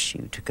push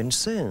you to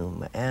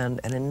consume, and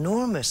an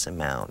enormous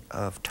amount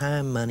of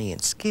time, money,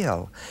 and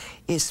skill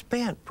is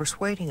spent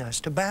persuading us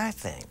to buy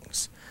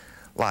things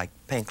like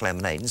pink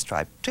lemonade and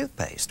striped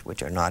toothpaste,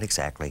 which are not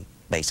exactly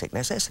basic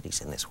necessities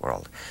in this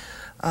world.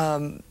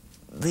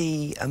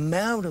 The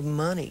amount of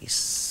money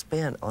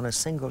spent on a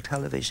single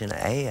television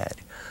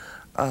ad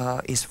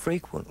is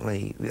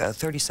frequently, a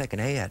 30-second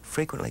ad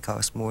frequently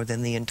costs more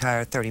than the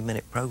entire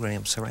 30-minute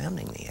program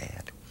surrounding the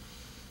ad.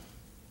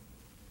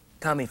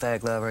 Call me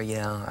fag lover,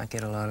 yeah, I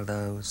get a lot of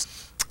those.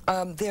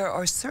 There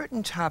are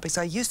certain topics,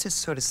 I used to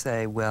sort of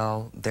say,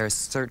 well, there's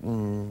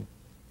certain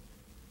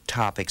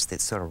topics that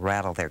sort of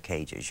rattle their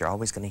cages. You're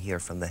always going to hear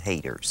from the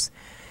haters.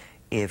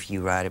 If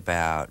you write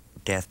about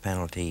death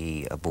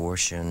penalty,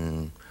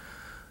 abortion,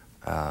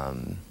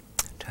 trying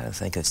to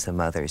think of some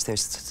others,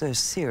 there's a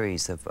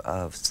series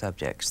of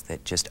subjects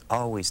that just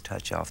always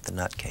touch off the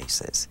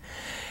nutcases.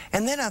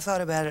 And then I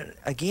thought about it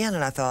again,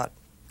 and I thought,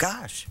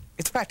 gosh,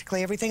 it's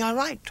practically everything I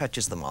write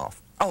touches them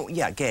off. Oh,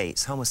 yeah,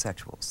 gays,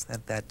 homosexuals,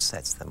 that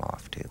sets them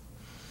off, too.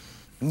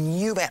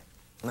 You bet.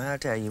 I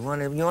tell you, you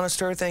want to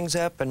stir things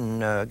up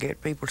and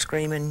get people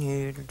screaming,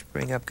 you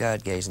bring up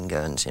God, gays, and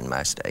guns in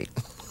my state.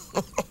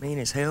 Mean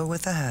as hell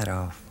with the hat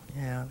off.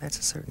 Yeah, that's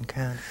a certain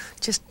kind.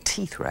 Just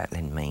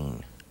teeth-rattling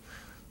mean.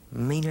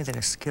 Meaner than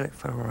a skillet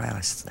full of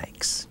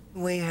rattlesnakes.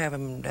 We have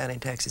them down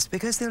in Texas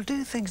because they'll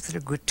do things that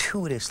are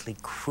gratuitously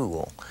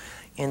cruel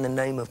in the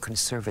name of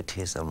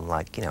conservatism,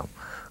 like, you know,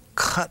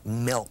 cut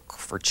milk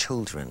for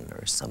children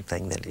or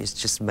something that is,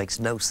 just makes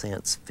no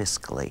sense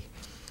fiscally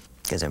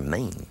because they're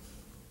mean.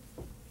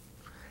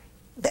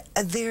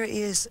 There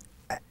is,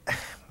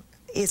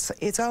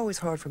 it's always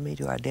hard for me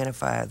to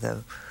identify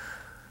the,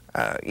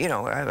 you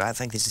know, I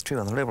think this is true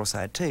on the liberal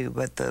side too,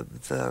 but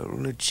the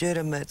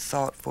legitimate,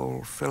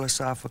 thoughtful,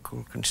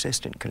 philosophical,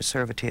 consistent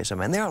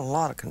conservatism, and there are a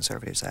lot of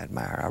conservatives I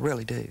admire, I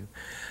really do.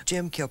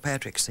 Jim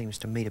Kilpatrick seems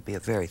to me to be a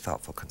very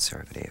thoughtful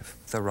conservative,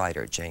 the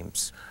writer,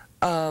 James.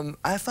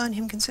 I find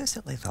him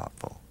consistently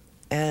thoughtful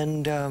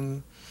and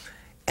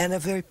a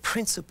very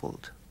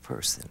principled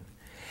person.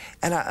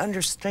 And I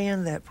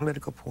understand that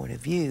political point of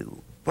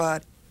view,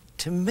 but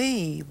to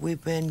me,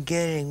 we've been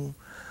getting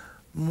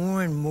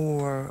more and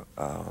more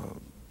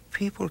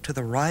people to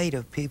the right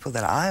of people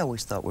that I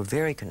always thought were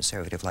very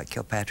conservative, like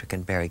Kilpatrick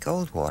and Barry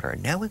Goldwater.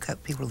 Now we've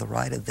got people to the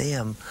right of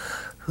them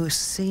who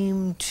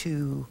seem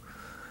to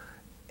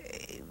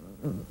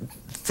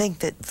think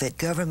that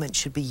government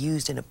should be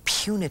used in a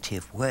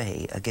punitive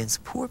way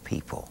against poor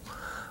people.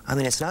 I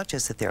mean, it's not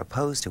just that they're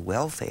opposed to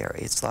welfare.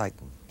 It's like,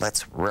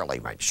 let's really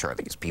make sure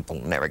these people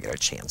never get a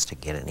chance to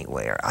get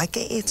anywhere.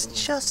 It's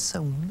just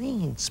so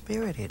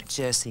mean-spirited.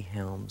 Jesse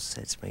Helms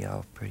sets me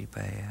off pretty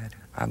bad.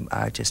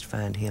 I just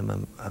find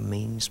him a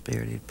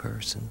mean-spirited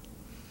person.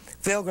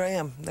 Phil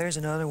Graham, there's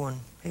another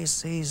one.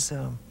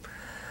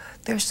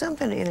 There's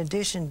something, in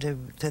addition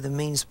to the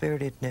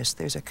mean-spiritedness,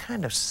 there's a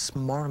kind of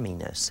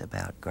smarminess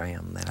about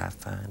Graham that I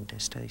find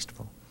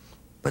distasteful.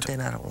 But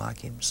then I don't like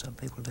him, some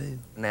people do.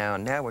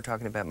 Now we're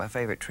talking about my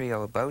favorite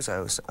trio of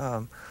bozos.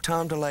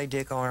 Tom DeLay,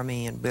 Dick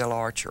Armey, and Bill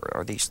Archer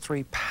are these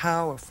three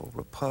powerful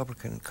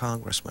Republican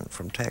congressmen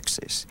from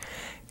Texas.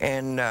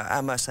 And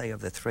I must say,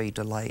 of the three,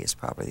 DeLay is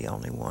probably the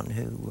only one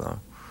who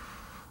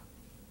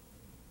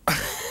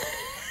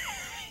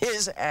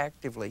is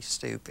actively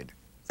stupid.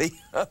 the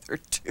other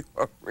two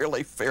are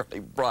really fairly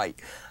bright.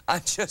 I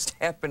just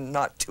happen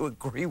not to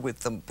agree with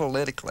them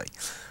politically.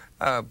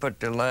 But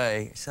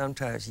DeLay,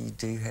 sometimes you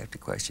do have to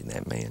question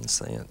that man's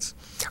sense.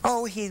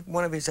 Oh,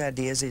 one of his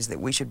ideas is that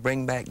we should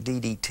bring back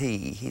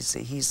DDT.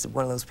 He's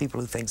one of those people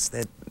who thinks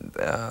that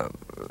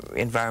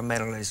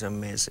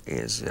environmentalism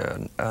is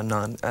a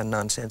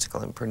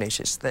nonsensical and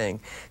pernicious thing.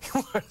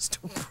 He wants to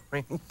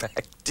bring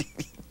back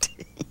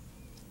DDT.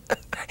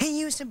 He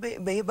used to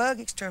be a bug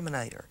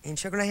exterminator in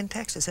Sugar Land,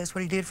 Texas. That's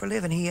what he did for a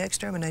living. He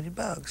exterminated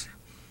bugs.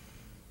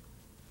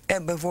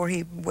 And before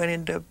he went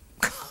into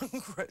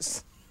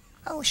Congress.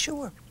 Oh,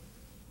 sure.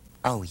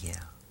 Oh, yeah,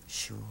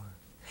 sure.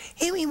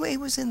 He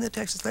was in the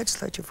Texas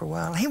legislature for a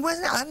while. He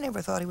wasn't, I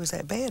never thought he was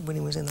that bad when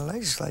he was in the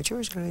legislature.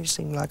 He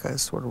seemed like a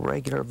sort of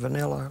regular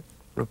vanilla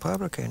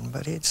Republican,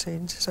 but it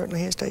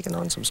certainly has taken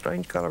on some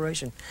strange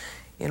coloration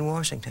in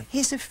Washington.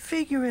 He's a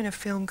figure in a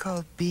film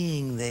called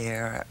Being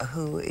There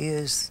who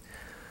is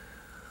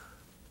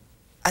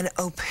an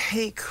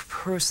opaque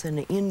person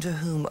into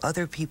whom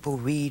other people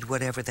read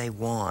whatever they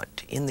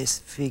want. In this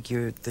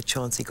figure, the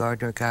Chauncey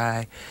Gardner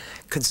guy,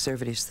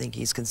 conservatives think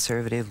he's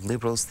conservative,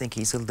 liberals think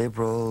he's a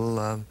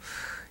liberal,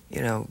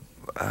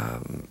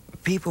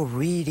 people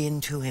read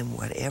into him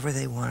whatever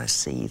they want to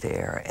see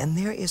there, and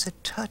there is a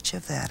touch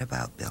of that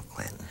about Bill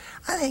Clinton.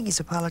 I think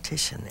he's a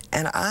politician,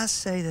 and I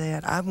say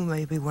that I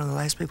may be one of the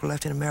last people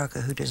left in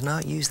America who does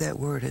not use that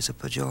word as a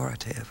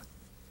pejorative.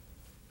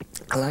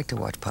 I like to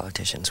watch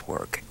politicians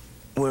work.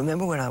 Well,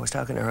 remember when I was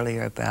talking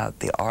earlier about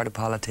the art of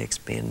politics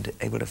being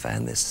able to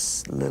find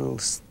this little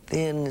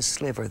thin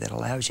sliver that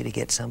allows you to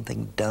get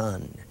something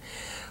done?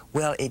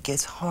 Well, it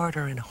gets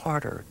harder and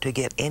harder to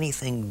get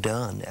anything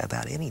done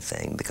about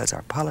anything because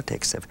our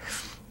politics have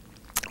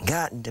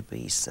gotten to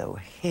be so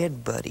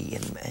head-buddy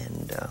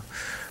and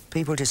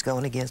people just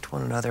going against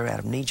one another out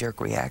of knee-jerk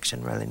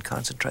reaction rather than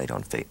concentrate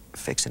on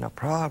fixing a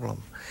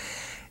problem.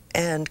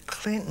 And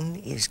Clinton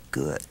is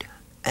good.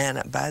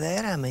 And by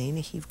that I mean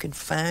he can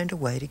find a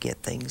way to get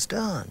things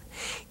done.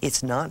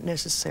 It's not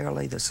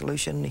necessarily the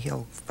solution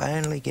he'll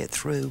finally get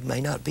through,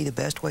 may not be the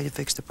best way to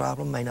fix the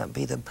problem, may not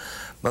be the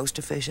most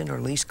efficient or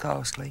least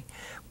costly,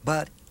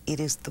 but it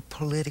is the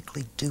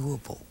politically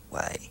doable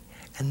way.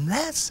 And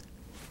that's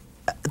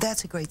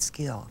a great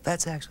skill.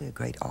 That's actually a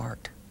great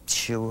art.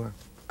 Sure.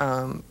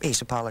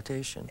 He's a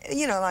politician.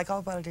 You know, like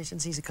all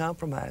politicians, he's a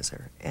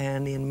compromiser.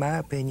 And in my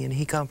opinion,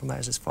 he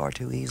compromises far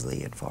too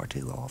easily and far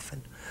too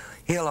often.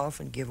 He'll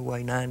often give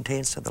away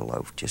 9/10 of the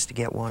loaf just to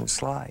get one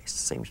slice.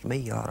 Seems to me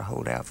you ought to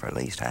hold out for at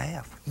least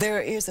half.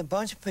 There is a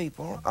bunch of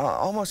people,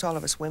 almost all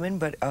of us women,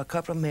 but a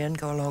couple of men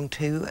go along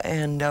too,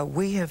 and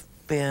we have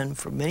been,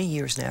 for many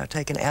years now,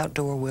 taking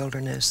outdoor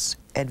wilderness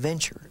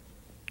adventure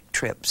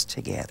trips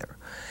together.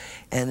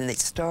 And it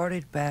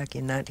started back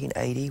in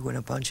 1980 when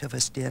a bunch of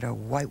us did a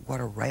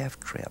whitewater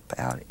raft trip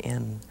out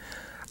in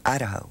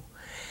Idaho.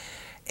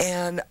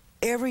 And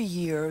every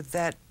year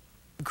that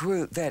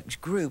group,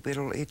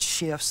 it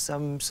shifts.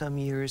 Some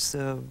years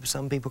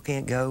some people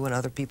can't go and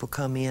other people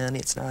come in.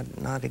 It's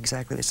not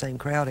exactly the same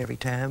crowd every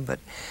time, but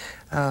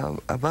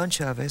a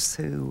bunch of us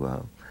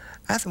who,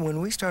 I think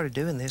when we started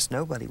doing this,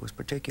 nobody was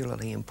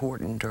particularly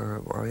important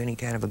or any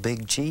kind of a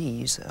big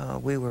cheese.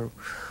 We were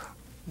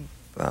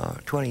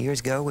 20 years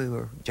ago, we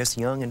were just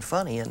young and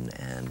funny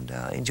and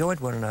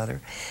enjoyed one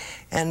another.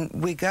 And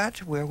we got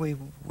to where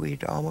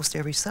we'd almost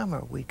every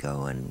summer, we'd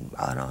go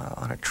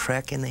on a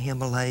trek in the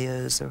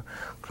Himalayas or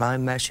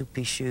climb Machu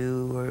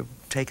Picchu or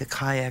take a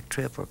kayak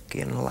trip or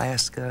in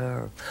Alaska.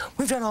 Or,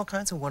 we've done all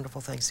kinds of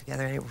wonderful things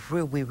together, and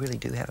we really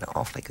do have an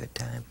awfully good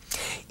time.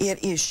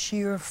 It is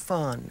sheer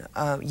fun.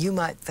 You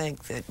might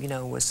think that, you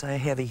know, with, say,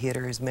 heavy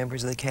hitters,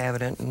 members of the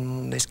cabinet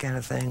and this kind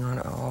of thing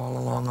all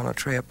along on a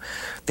trip,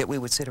 that we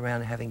would sit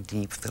around having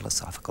deep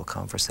philosophical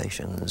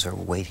conversations or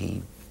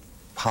weighty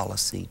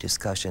policy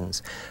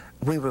discussions.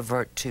 We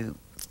revert to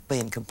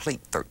being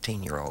complete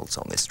 13-year-olds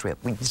on this trip.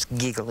 We just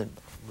giggle and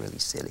really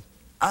silly.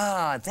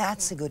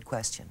 That's a good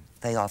question.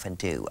 They often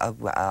do.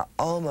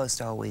 Almost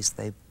always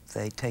they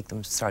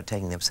start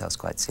taking themselves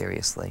quite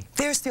seriously.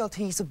 They're still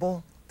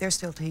teasable. They're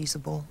still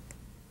teasable.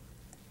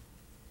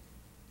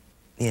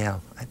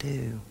 Yeah, I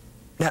do.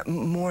 Now,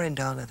 more in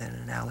Donna than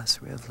in Alice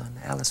Rivlin.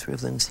 Alice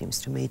Rivlin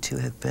seems to me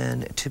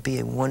to be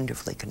a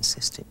wonderfully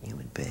consistent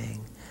human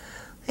being.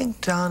 I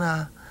think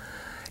Donna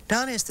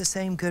is the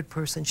same good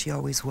person she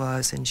always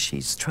was, and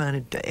she's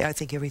trying to, I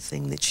think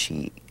everything that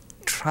she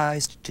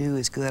tries to do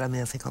is good. I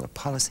mean, I think all the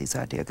policies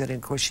are good, and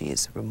of course she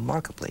is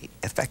remarkably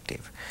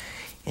effective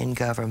in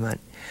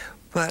government.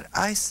 But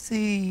I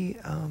see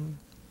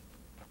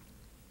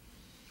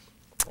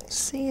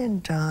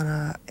in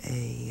Donna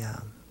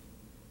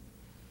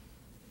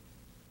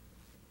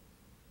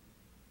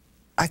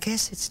I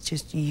guess it's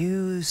just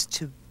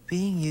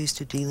being used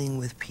to dealing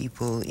with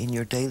people in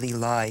your daily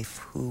life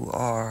who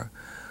are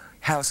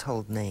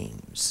household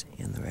names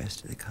in the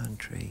rest of the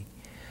country.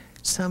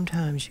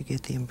 Sometimes you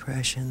get the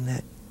impression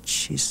that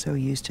she's so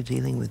used to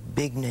dealing with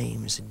big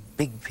names and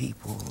big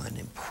people and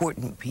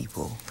important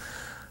people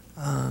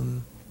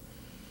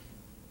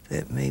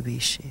that maybe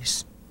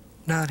she's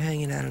not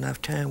hanging out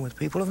enough time with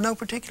people of no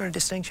particular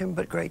distinction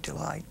but great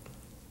delight.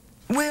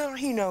 Well,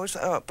 he knows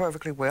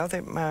perfectly well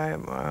that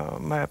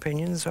my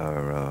opinions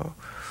are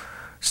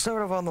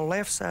sort of on the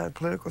left side of the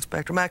political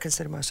spectrum. I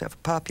consider myself a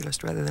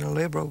populist rather than a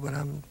liberal, but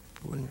I'm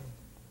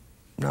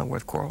not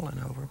worth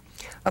quarreling over.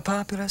 A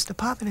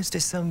populist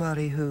is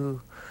somebody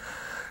who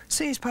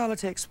sees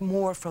politics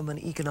more from an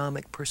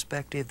economic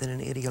perspective than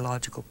an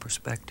ideological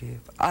perspective.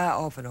 I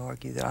often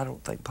argue that I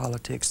don't think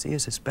politics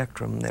is a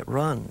spectrum that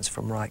runs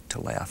from right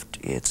to left.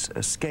 It's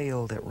a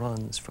scale that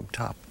runs from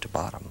top to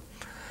bottom.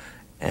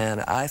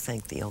 And I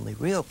think the only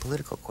real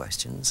political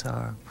questions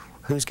are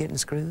who's getting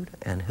screwed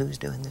and who's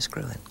doing the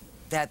screwing.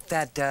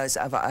 That does.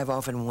 I've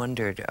often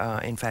wondered.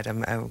 In fact,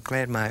 I'm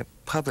glad my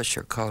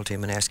publisher called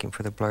him and asked him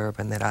for the blurb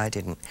and that I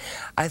didn't.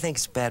 I think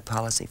it's bad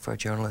policy for a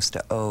journalist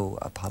to owe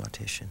a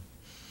politician.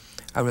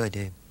 I really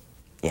do.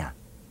 Yeah.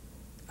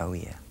 Oh,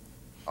 yeah.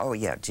 Oh,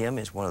 yeah. Jim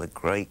is one of the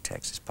great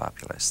Texas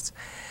populists.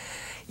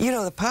 You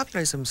know, the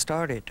populism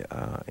started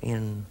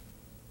in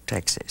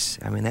Texas.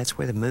 I mean, that's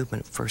where the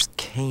movement first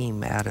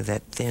came, out of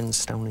that thin,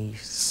 stony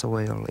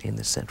soil in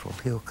the central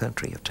hill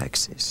country of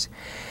Texas.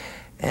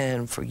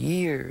 And for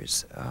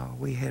years,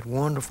 we had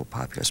wonderful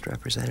populist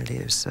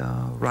representatives,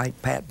 Wright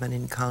Patman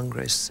in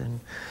Congress,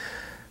 and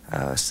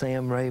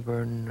Sam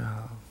Rayburn,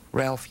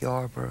 Ralph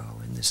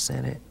Yarborough in the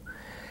Senate.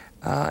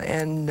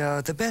 And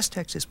the best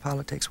Texas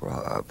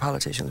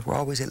politicians were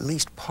always at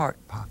least part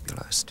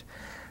populist.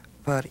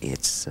 But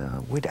it's,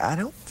 I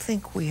don't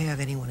think we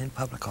have anyone in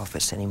public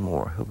office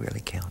anymore who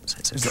really counts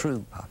as a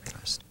true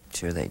populist.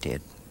 Sure they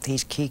did.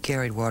 He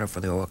carried water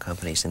for the oil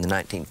companies in the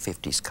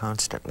 1950s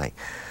constantly.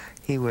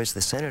 He was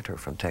the senator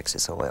from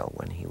Texas Oil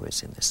when he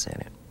was in the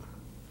Senate.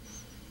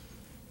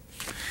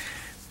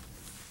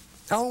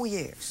 Oh,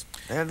 yes.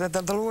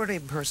 The Lord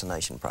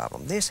impersonation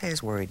problem. This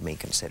has worried me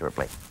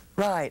considerably.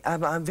 Right.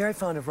 I'm very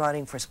fond of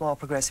writing for small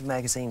progressive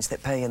magazines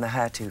that pay in the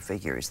high two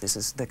figures. This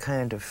is the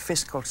kind of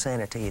fiscal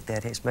sanity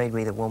that has made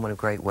me the woman of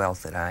great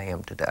wealth that I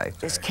am today.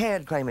 It's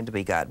Cad claiming to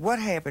be God. What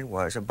happened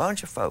was a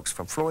bunch of folks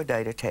from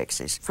Floydada,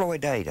 Texas.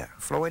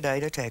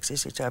 Floydada,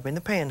 Texas. It's up in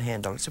the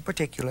Panhandle. It's a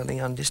particularly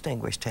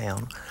undistinguished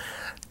town.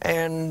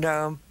 And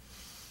a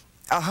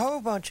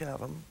whole bunch of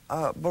them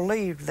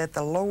believed that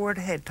the Lord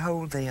had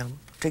told them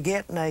to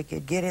get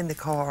naked, get in the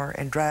car,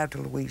 and drive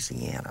to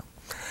Louisiana.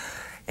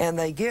 And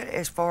they get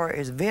as far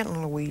as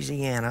Vinton,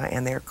 Louisiana,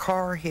 and their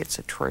car hits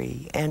a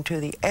tree, and to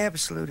the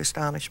absolute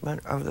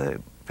astonishment of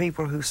the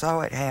people who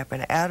saw it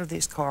happen, out of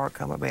this car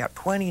come about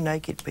 20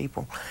 naked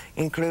people,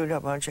 including a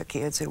bunch of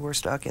kids who were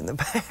stuck in the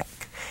back.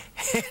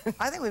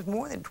 I think it was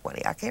more than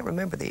 20. I can't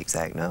remember the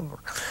exact number.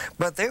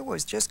 But there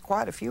was just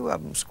quite a few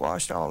of them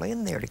squashed all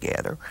in there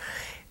together.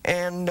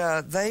 And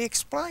they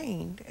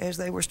explained, as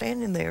they were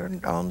standing there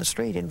on the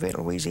street in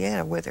Vinton,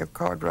 Louisiana, with their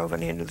car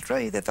driven into the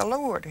tree, that the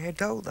Lord had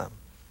told them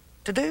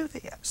to do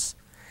this,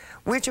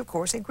 which, of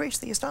course, increased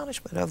the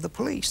astonishment of the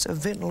police of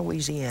Vinton,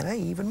 Louisiana,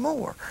 even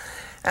more.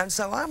 And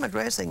so I'm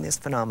addressing this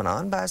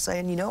phenomenon by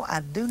saying, you know,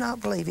 I do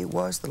not believe it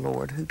was the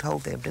Lord who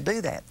told them to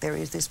do that. There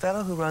is this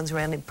fellow who runs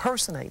around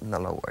impersonating the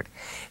Lord.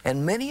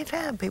 And many a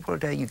time people will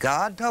tell you,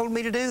 God told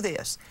me to do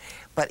this.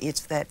 But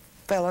it's that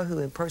fellow who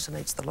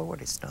impersonates the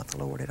Lord. It's not the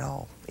Lord at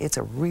all. It's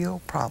a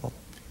real problem.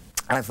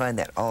 I find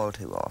that all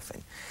too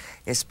often,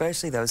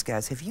 especially those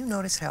guys. Have you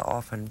noticed how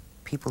often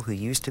people who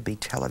used to be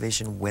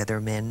television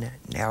weathermen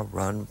now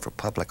run for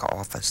public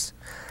office?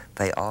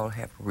 They all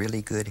have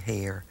really good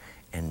hair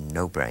and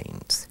no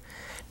brains.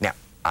 Now,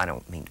 I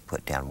don't mean to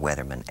put down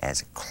weathermen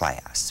as a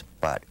class,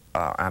 but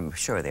I'm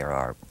sure there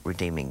are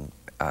redeeming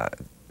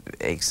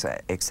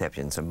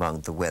exceptions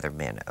among the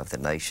weathermen of the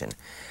nation.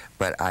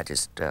 But I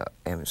just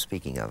am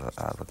speaking of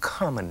a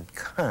common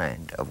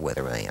kind of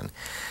weatherman.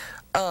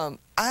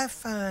 I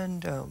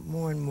find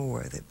more and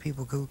more that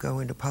people who go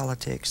into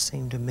politics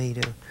seem to me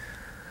to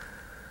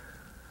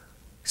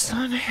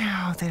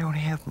somehow they don't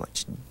have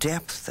much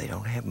depth, they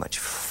don't have much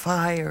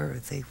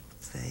fire,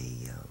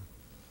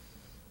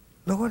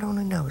 Lord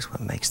only knows what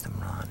makes them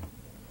run.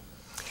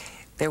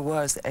 There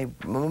was a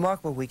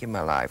remarkable week in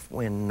my life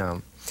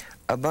when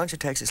a bunch of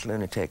Texas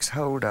lunatics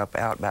holed up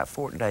out by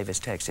Fort Davis,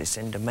 Texas,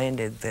 and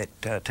demanded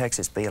that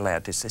Texas be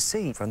allowed to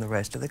secede from the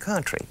rest of the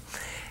country.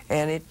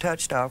 And it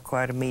touched off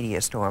quite a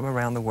media storm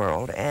around the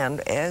world,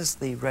 and as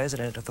the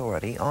resident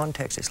authority on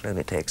Texas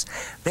lunatics,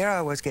 there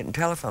I was getting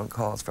telephone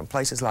calls from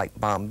places like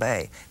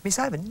Bombay. Miss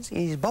Ivins,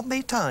 is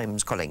Bombay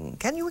Times calling?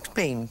 Can you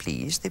explain,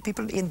 please, the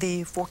people in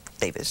the Fort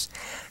Davis?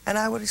 And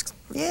I would,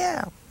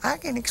 yeah, I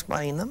can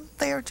explain them.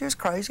 They are just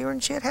crazier than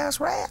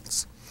shithouse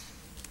rats.